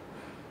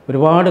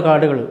 ഒരുപാട്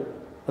കാടുകൾ,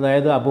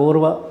 അതായത്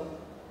അപൂർവ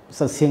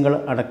സസ്യങ്ങൾ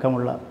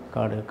അടക്കമുള്ള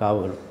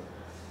കാവുകൾ.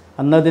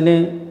 അന്നതിന്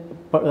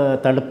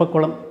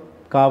തടുപ്പക്കുളം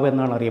കാവ്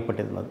എന്നാണ്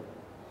അറിയപ്പെട്ടിരുന്നത്.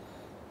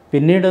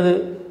 പിന്നീടത്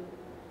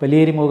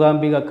പലിയേരി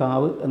മൂകാംബിക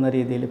കാവ് എന്ന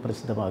രീതിയിൽ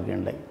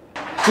പ്രസിദ്ധമാകുകയുണ്ടായി.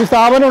 ഈ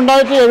സ്ഥാപനം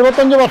ഉണ്ടായിട്ട്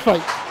 75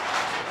 വർഷമായി.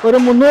 ഒരു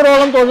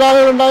 300ഓളം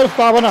തൊഴിലാളികളുണ്ടായ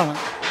സ്ഥാപനമാണ്.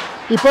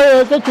 ഇപ്പോൾ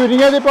ഏറ്റവും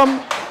ചുരുങ്ങിയത്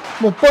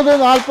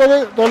 30-40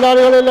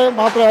 തൊഴിലാളികളിൽ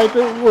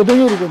മാത്രമായിട്ട്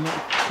ഒതുങ്ങിയിരിക്കുന്നു.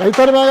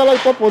 കൈത്തറി മേഖല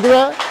ഇപ്പോൾ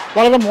പൊതുവെ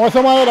വളരെ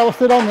മോശമായ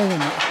ഒരവസ്ഥയിലാണ്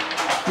നീങ്ങുന്നത്.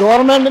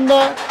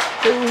 ഗവൺമെൻറ്റിൻ്റെ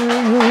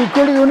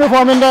ഈക്വൽ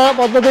യൂണിഫോമിൻ്റെ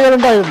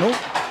പദ്ധതികളുണ്ടായിരുന്നു.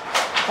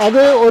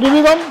 അത്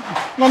ഒരുവിധം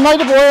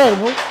നന്നായിട്ട്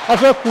പോയായിരുന്നു.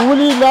 പക്ഷേ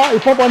കൂലിയില്ല,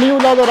 ഇപ്പോൾ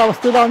പണിയുമില്ലാത്ത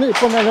ഒരവസ്ഥയിലാണ്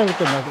ഇപ്പോൾ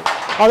നിലനിൽക്കുന്നത്.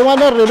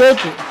 അതുപോലെ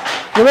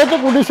റിബേറ്റ്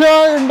കുടിശ്ശിക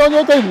ഉണ്ടോയെന്ന്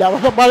ചോദിച്ചാൽ ഇല്ല.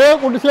 പക്ഷേ പഴയ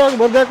കുടിശ്ശിക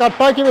വെറുതെ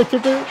കട്ടാക്കി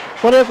വെച്ചിട്ട്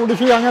കുറേ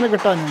കുടിശ്ശിക അങ്ങനെ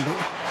കിട്ടാനുണ്ട്.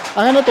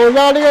 അങ്ങനെ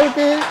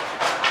തൊഴിലാളികൾക്ക്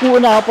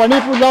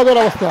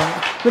പണിയില്ലാത്തൊരവസ്ഥയാണ്.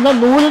 പിന്നെ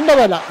നൂലിൻ്റെ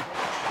വില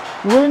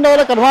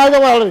ക്രമാതീത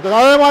വളർന്നിരിക്കുന്നത്.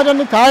 അതേമാതിരി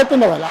തന്നെ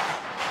ചായത്തിൻ്റെ വില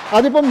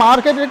അതിപ്പം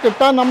മാർക്കറ്റിൽ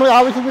കിട്ടാൻ നമ്മൾ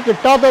ആവശ്യത്തിന്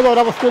കിട്ടാത്ത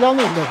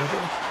ഒരവസ്ഥയിലാണ് ഉള്ളത്.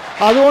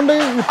 അതുകൊണ്ട്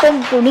ഇപ്പം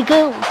തുണിക്ക്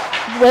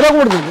വില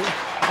കൂടുതൽ,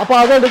 അപ്പോൾ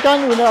അതെടുക്കാൻ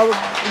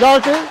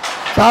ഇതാൾക്ക്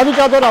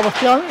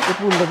സാധിക്കാത്തൊരവസ്ഥയാണ്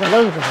ഇപ്പോൾ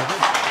നിലനിൽക്കുന്നത്.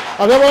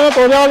 അതേപോലെ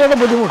തൊഴിലാളികളുടെ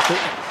ബുദ്ധിമുട്ട്,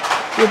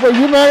 ഇപ്പോൾ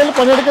ഈ മേഖലയിൽ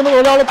പണിയെടുക്കുന്ന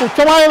തൊഴിലാളി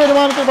തുച്ഛമായ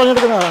വരുമാനത്തിൽ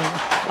പണിയെടുക്കുന്നതാണ്.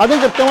 അതും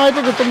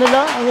കൃത്യമായിട്ട് കിട്ടുന്നില്ല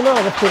എന്നുള്ള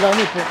അവസ്ഥയിലാണ്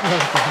ഇപ്പോൾ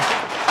നിലനിൽക്കുന്നത്.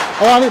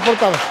 അതാണ്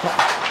ഇപ്പോഴത്തെ അവസ്ഥ.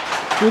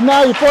 പിന്നെ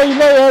ഇപ്പോൾ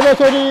ഇല്ല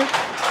ഏകദേശം ഒരു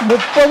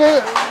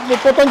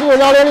 30-35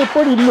 തൊഴിലാളികൾ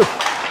ഇപ്പോൾ ഇല്ലു.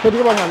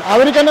 ശരിക്കും പറഞ്ഞാൽ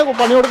അവർക്ക് തന്നെ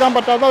പണിയെടുക്കാൻ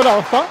പറ്റാത്ത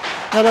ഒരവസ്ഥ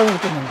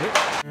നിലനിൽക്കുന്നുണ്ട്.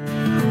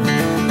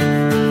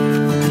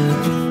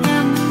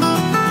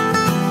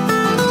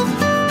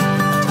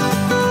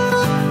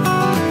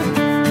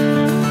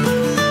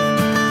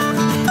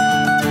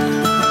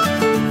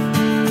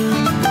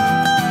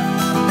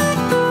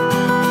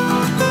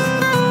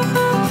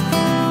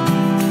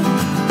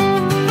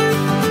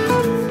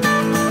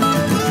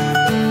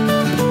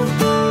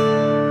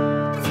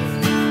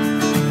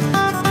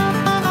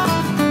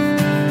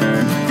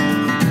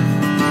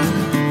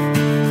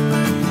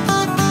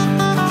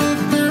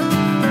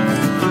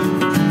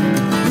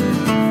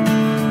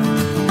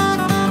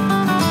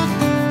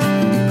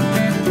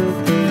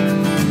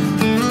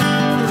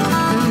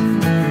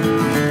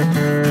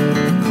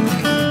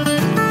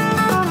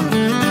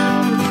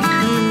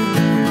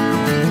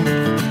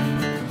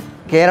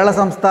 കേരള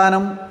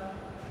സംസ്ഥാനം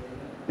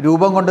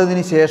രൂപം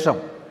കൊണ്ടതിന് ശേഷം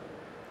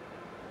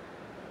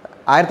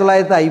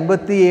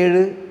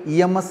 1957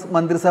 EMS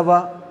മന്ത്രിസഭ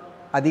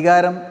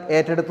അധികാരം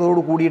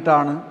ഏറ്റെടുത്തതോടു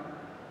കൂടിയിട്ടാണ്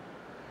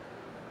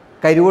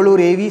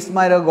കരുവള്ളൂർ AV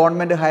സ്മാരക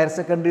ഗവൺമെൻറ് ഹയർ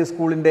സെക്കൻഡറി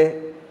സ്കൂളിൻ്റെ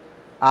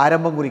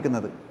ആരംഭം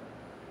കുറിക്കുന്നത്.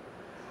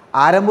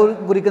 ആരംഭം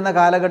കുറിക്കുന്ന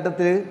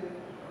കാലഘട്ടത്തിൽ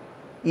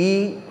ഈ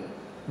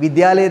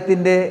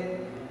വിദ്യാലയത്തിൻ്റെ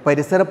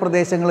പരിസര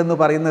പ്രദേശങ്ങളെന്ന്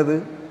പറയുന്നത്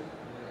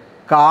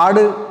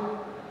കാട്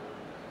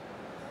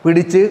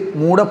പിടിച്ച്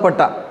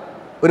മൂടപ്പെട്ട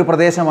ഒരു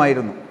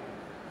പ്രദേശമായിരുന്നു.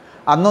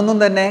 അന്നൊന്നും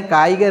തന്നെ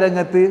കായിക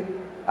രംഗത്ത്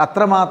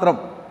അത്രമാത്രം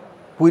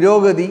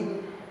പുരോഗതി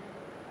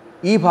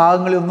ഈ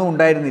ഭാഗങ്ങളിലൊന്നും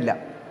ഉണ്ടായിരുന്നില്ല.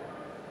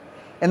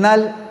 എന്നാൽ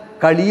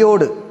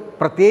കളിയോട്,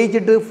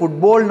 പ്രത്യേകിച്ചിട്ട്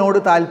ഫുട്ബോളിനോട്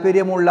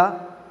താല്പര്യമുള്ള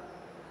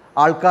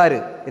ആൾക്കാർ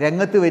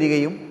രംഗത്ത്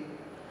വരികയും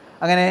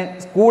അങ്ങനെ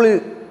സ്കൂൾ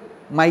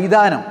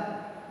മൈതാനം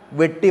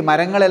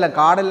മരങ്ങളെല്ലാം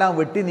കാടെല്ലാം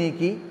വെട്ടി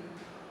നീക്കി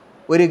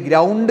ഒരു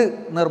ഗ്രൗണ്ട്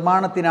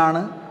നിർമ്മാണത്തിനാണ്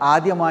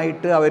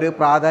ആദ്യമായിട്ട് അവർ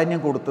പ്രാധാന്യം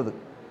കൊടുത്തത്.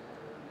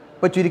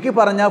 ഇപ്പോൾ ചുരുക്കി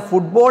പറഞ്ഞാൽ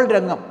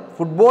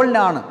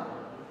ഫുട്ബോളിനാണ്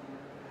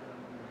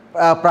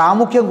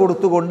പ്രാമുഖ്യം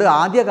കൊടുത്തുകൊണ്ട്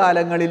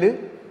ആദ്യകാലങ്ങളിൽ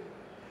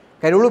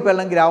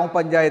കരുവള്ളൂർ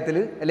ഗ്രാമപഞ്ചായത്തിൽ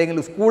അല്ലെങ്കിൽ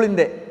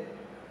സ്കൂളിൻ്റെ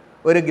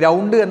ഒരു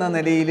ഗ്രൗണ്ട് എന്ന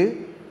നിലയിൽ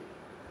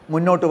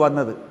മുന്നോട്ട്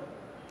വന്നത്.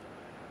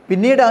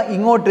 പിന്നീട്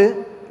ഇങ്ങോട്ട്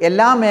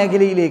എല്ലാ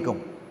മേഖലയിലേക്കും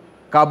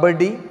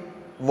കബഡി,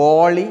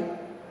 വോളി,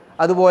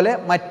 അതുപോലെ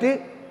മറ്റ്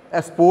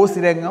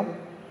സ്പോർട്സ് രംഗം,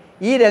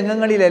 ഈ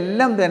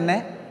രംഗങ്ങളിലെല്ലാം തന്നെ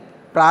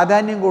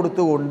പ്രാധാന്യം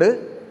കൊടുത്തുകൊണ്ട്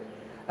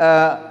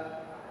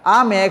ആ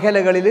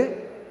മേഖലകളിൽ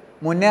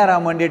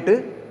മുന്നേറാൻ വേണ്ടിയിട്ട്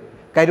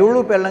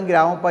കരുവള്ളൂർ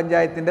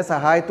ഗ്രാമപഞ്ചായത്തിൻ്റെ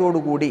സഹായത്തോടു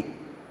കൂടി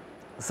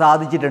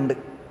സാധിച്ചിട്ടുണ്ട്.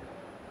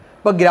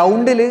 ഇപ്പോൾ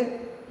ഗ്രൗണ്ടിൽ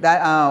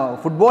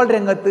ഫുട്ബോൾ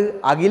രംഗത്ത്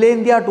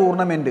അഖിലേന്ത്യാ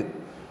ടൂർണമെൻറ്റ്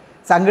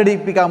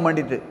സംഘടിപ്പിക്കാൻ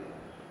വേണ്ടിയിട്ട്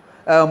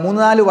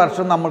 3-4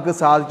 വർഷം നമുക്ക്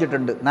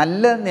സാധിച്ചിട്ടുണ്ട്.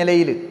 നല്ല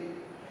നിലയിൽ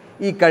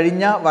ഈ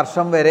കഴിഞ്ഞ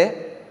വർഷം വരെ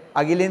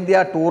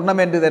അഖിലേന്ത്യാ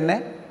ടൂർണമെൻറ്റ് തന്നെ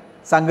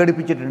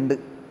സംഘടിപ്പിച്ചിട്ടുണ്ട്.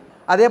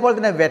 അതേപോലെ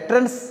തന്നെ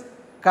വെറ്ററൻസ്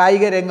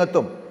കായിക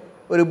രംഗത്തും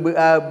ഒരു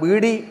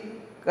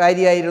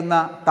ബീഡിക്കാരിയായിരുന്ന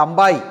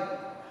തമ്പായി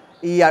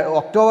ഈ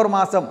ഒക്ടോബർ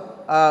മാസം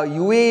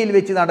UAE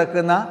വെച്ച്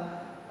നടക്കുന്ന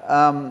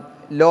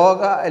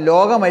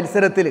ലോക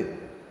മത്സരത്തിൽ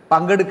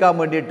പങ്കെടുക്കാൻ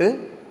വേണ്ടിയിട്ട്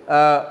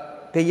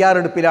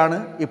തയ്യാറെടുപ്പിലാണ്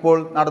ഇപ്പോൾ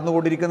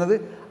നടന്നുകൊണ്ടിരിക്കുന്നത്.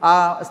 ആ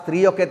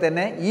സ്ത്രീയൊക്കെ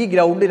തന്നെ ഈ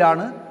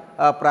ഗ്രൗണ്ടിലാണ്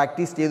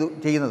പ്രാക്ടീസ്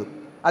ചെയ്യുന്നത്.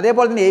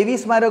 അതേപോലെ തന്നെ AV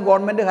സ്മാരക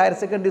ഗവൺമെൻറ് ഹയർ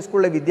സെക്കൻഡറി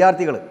സ്കൂളിലെ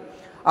വിദ്യാർത്ഥികൾ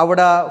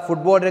അവിടെ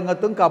ഫുട്ബോൾ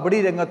രംഗത്തും കബഡി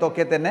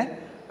രംഗത്തൊക്കെ തന്നെ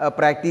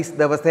പ്രാക്ടീസ്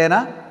ദിവസേന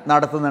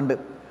നടത്തുന്നുണ്ട്.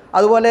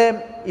 അതുപോലെ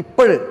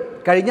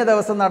കഴിഞ്ഞ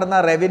ദിവസം നടന്ന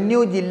റവന്യൂ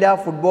ജില്ലാ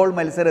ഫുട്ബോൾ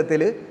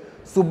മത്സരത്തിൽ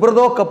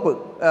സുബ്രതോ കപ്പ്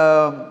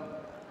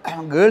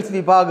ഗേൾസ്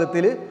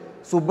വിഭാഗത്തിൽ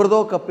സുബ്രതോ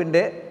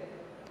കപ്പിൻ്റെ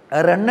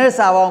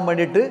റണ്ണേഴ്സ് ആവാൻ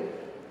വേണ്ടിയിട്ട്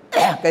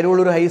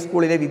കരുവള്ളൂർ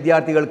ഹൈസ്കൂളിലെ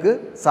വിദ്യാർത്ഥികൾക്ക്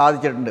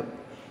സാധിച്ചിട്ടുണ്ട്.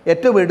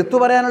 ഏറ്റവും എടുത്തു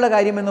പറയാനുള്ള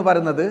കാര്യമെന്ന്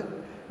പറയുന്നത്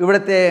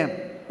ഇവിടുത്തെ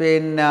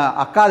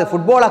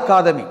football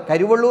academy,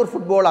 Karuvallur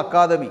football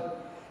academy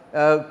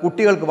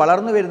കുട്ടികൾക്ക്,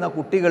 വളർന്നു വരുന്ന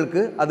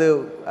കുട്ടികൾക്ക്, അത്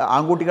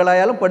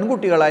ആൺകുട്ടികളായാലും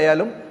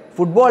പെൺകുട്ടികളായാലും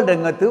ഫുട്ബോൾ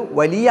രംഗത്ത്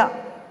വലിയ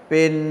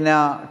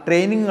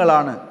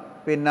ട്രെയിനിങ്ങുകളാണ്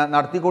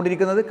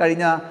നടത്തിക്കൊണ്ടിരിക്കുന്നത്.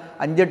 കഴിഞ്ഞ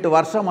 5-8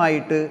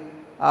 വർഷമായിട്ട്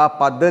ആ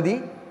പദ്ധതി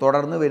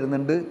തുടർന്ന്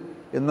വരുന്നുണ്ട്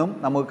എന്നും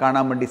നമുക്ക്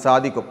കാണാൻ വേണ്ടി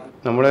സാധിക്കും.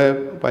 നമ്മുടെ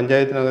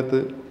പഞ്ചായത്തിനകത്ത്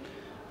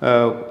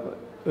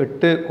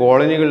 8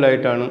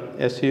 കോളനികളിലായിട്ടാണ്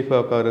എസ്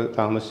വിഭാഗക്കാർ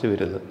താമസിച്ച്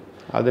വരുന്നത്.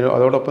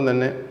 അതോടൊപ്പം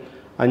തന്നെ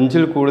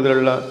 5-ൽ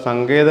കൂടുതലുള്ള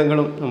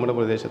സങ്കേതങ്ങളും നമ്മുടെ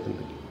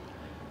പ്രദേശത്തുണ്ട്.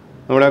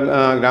 നമ്മുടെ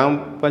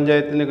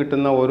ഗ്രാമപഞ്ചായത്തിന്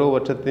കിട്ടുന്ന ഓരോ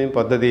വർഷത്തെയും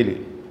പദ്ധതിയിൽ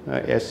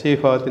എസ്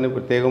വിഭാഗത്തിന്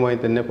പ്രത്യേകമായി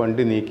തന്നെ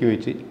ഫണ്ട്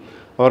നീക്കിവെച്ച്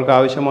അവർക്ക്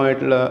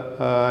ആവശ്യമായിട്ടുള്ള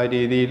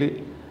രീതിയിൽ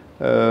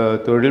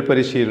തൊഴിൽ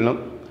പരിശീലനം,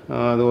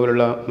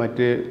 അതുപോലുള്ള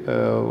മറ്റ്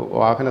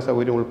വാഹന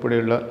സൗകര്യം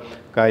ഉൾപ്പെടെയുള്ള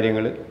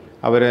കാര്യങ്ങൾ,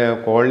 അവരെ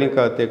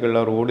കോളനിക്കകത്തേക്കുള്ള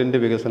റോഡിൻ്റെ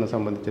വികസനം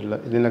സംബന്ധിച്ചുള്ള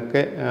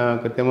ഇതിനൊക്കെ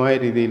കൃത്യമായ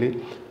രീതിയിൽ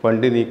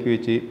ഫണ്ട്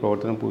നീക്കിവെച്ച്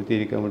പ്രവർത്തനം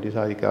പൂർത്തീകരിക്കാൻ വേണ്ടി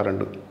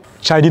സാധിക്കാറുണ്ട്.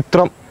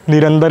 ചരിത്രം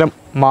നിരന്തരം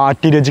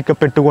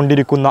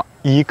മാറ്റിരചിക്കപ്പെട്ടുകൊണ്ടിരിക്കുന്ന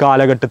ഈ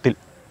കാലഘട്ടത്തിൽ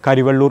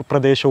കരിവള്ളൂർ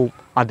പ്രദേശവും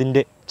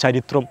അതിൻ്റെ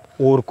ചരിത്രം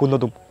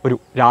ഓർക്കുന്നതും ഒരു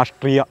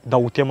രാഷ്ട്രീയ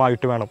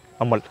ദൗത്യമായിട്ട് വേണം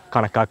നമ്മൾ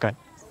കണക്കാക്കാൻ.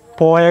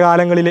 പോയ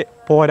കാലങ്ങളിലെ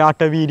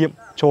പോരാട്ടവീര്യം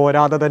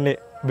ചോരാതെ തന്നെ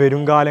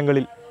വരും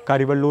കാലങ്ങളിൽ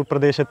കരിവള്ളൂർ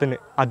പ്രദേശത്തിന്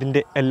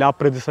അതിൻ്റെ എല്ലാ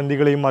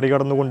പ്രതിസന്ധികളെയും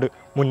മറികടന്നുകൊണ്ട്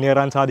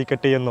മുന്നേറാൻ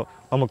സാധിക്കട്ടെ എന്ന്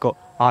നമുക്ക്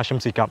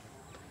ആശംസിക്കാം.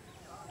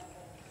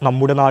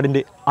 നമ്മുടെ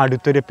നാടിൻ്റെ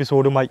അടുത്തൊരു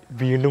എപ്പിസോഡുമായി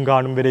വീണ്ടും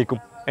കാണും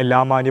വരേക്കും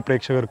എല്ലാ മാന്യ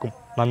പ്രേക്ഷകർക്കും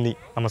നന്ദി,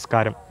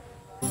 നമസ്കാരം.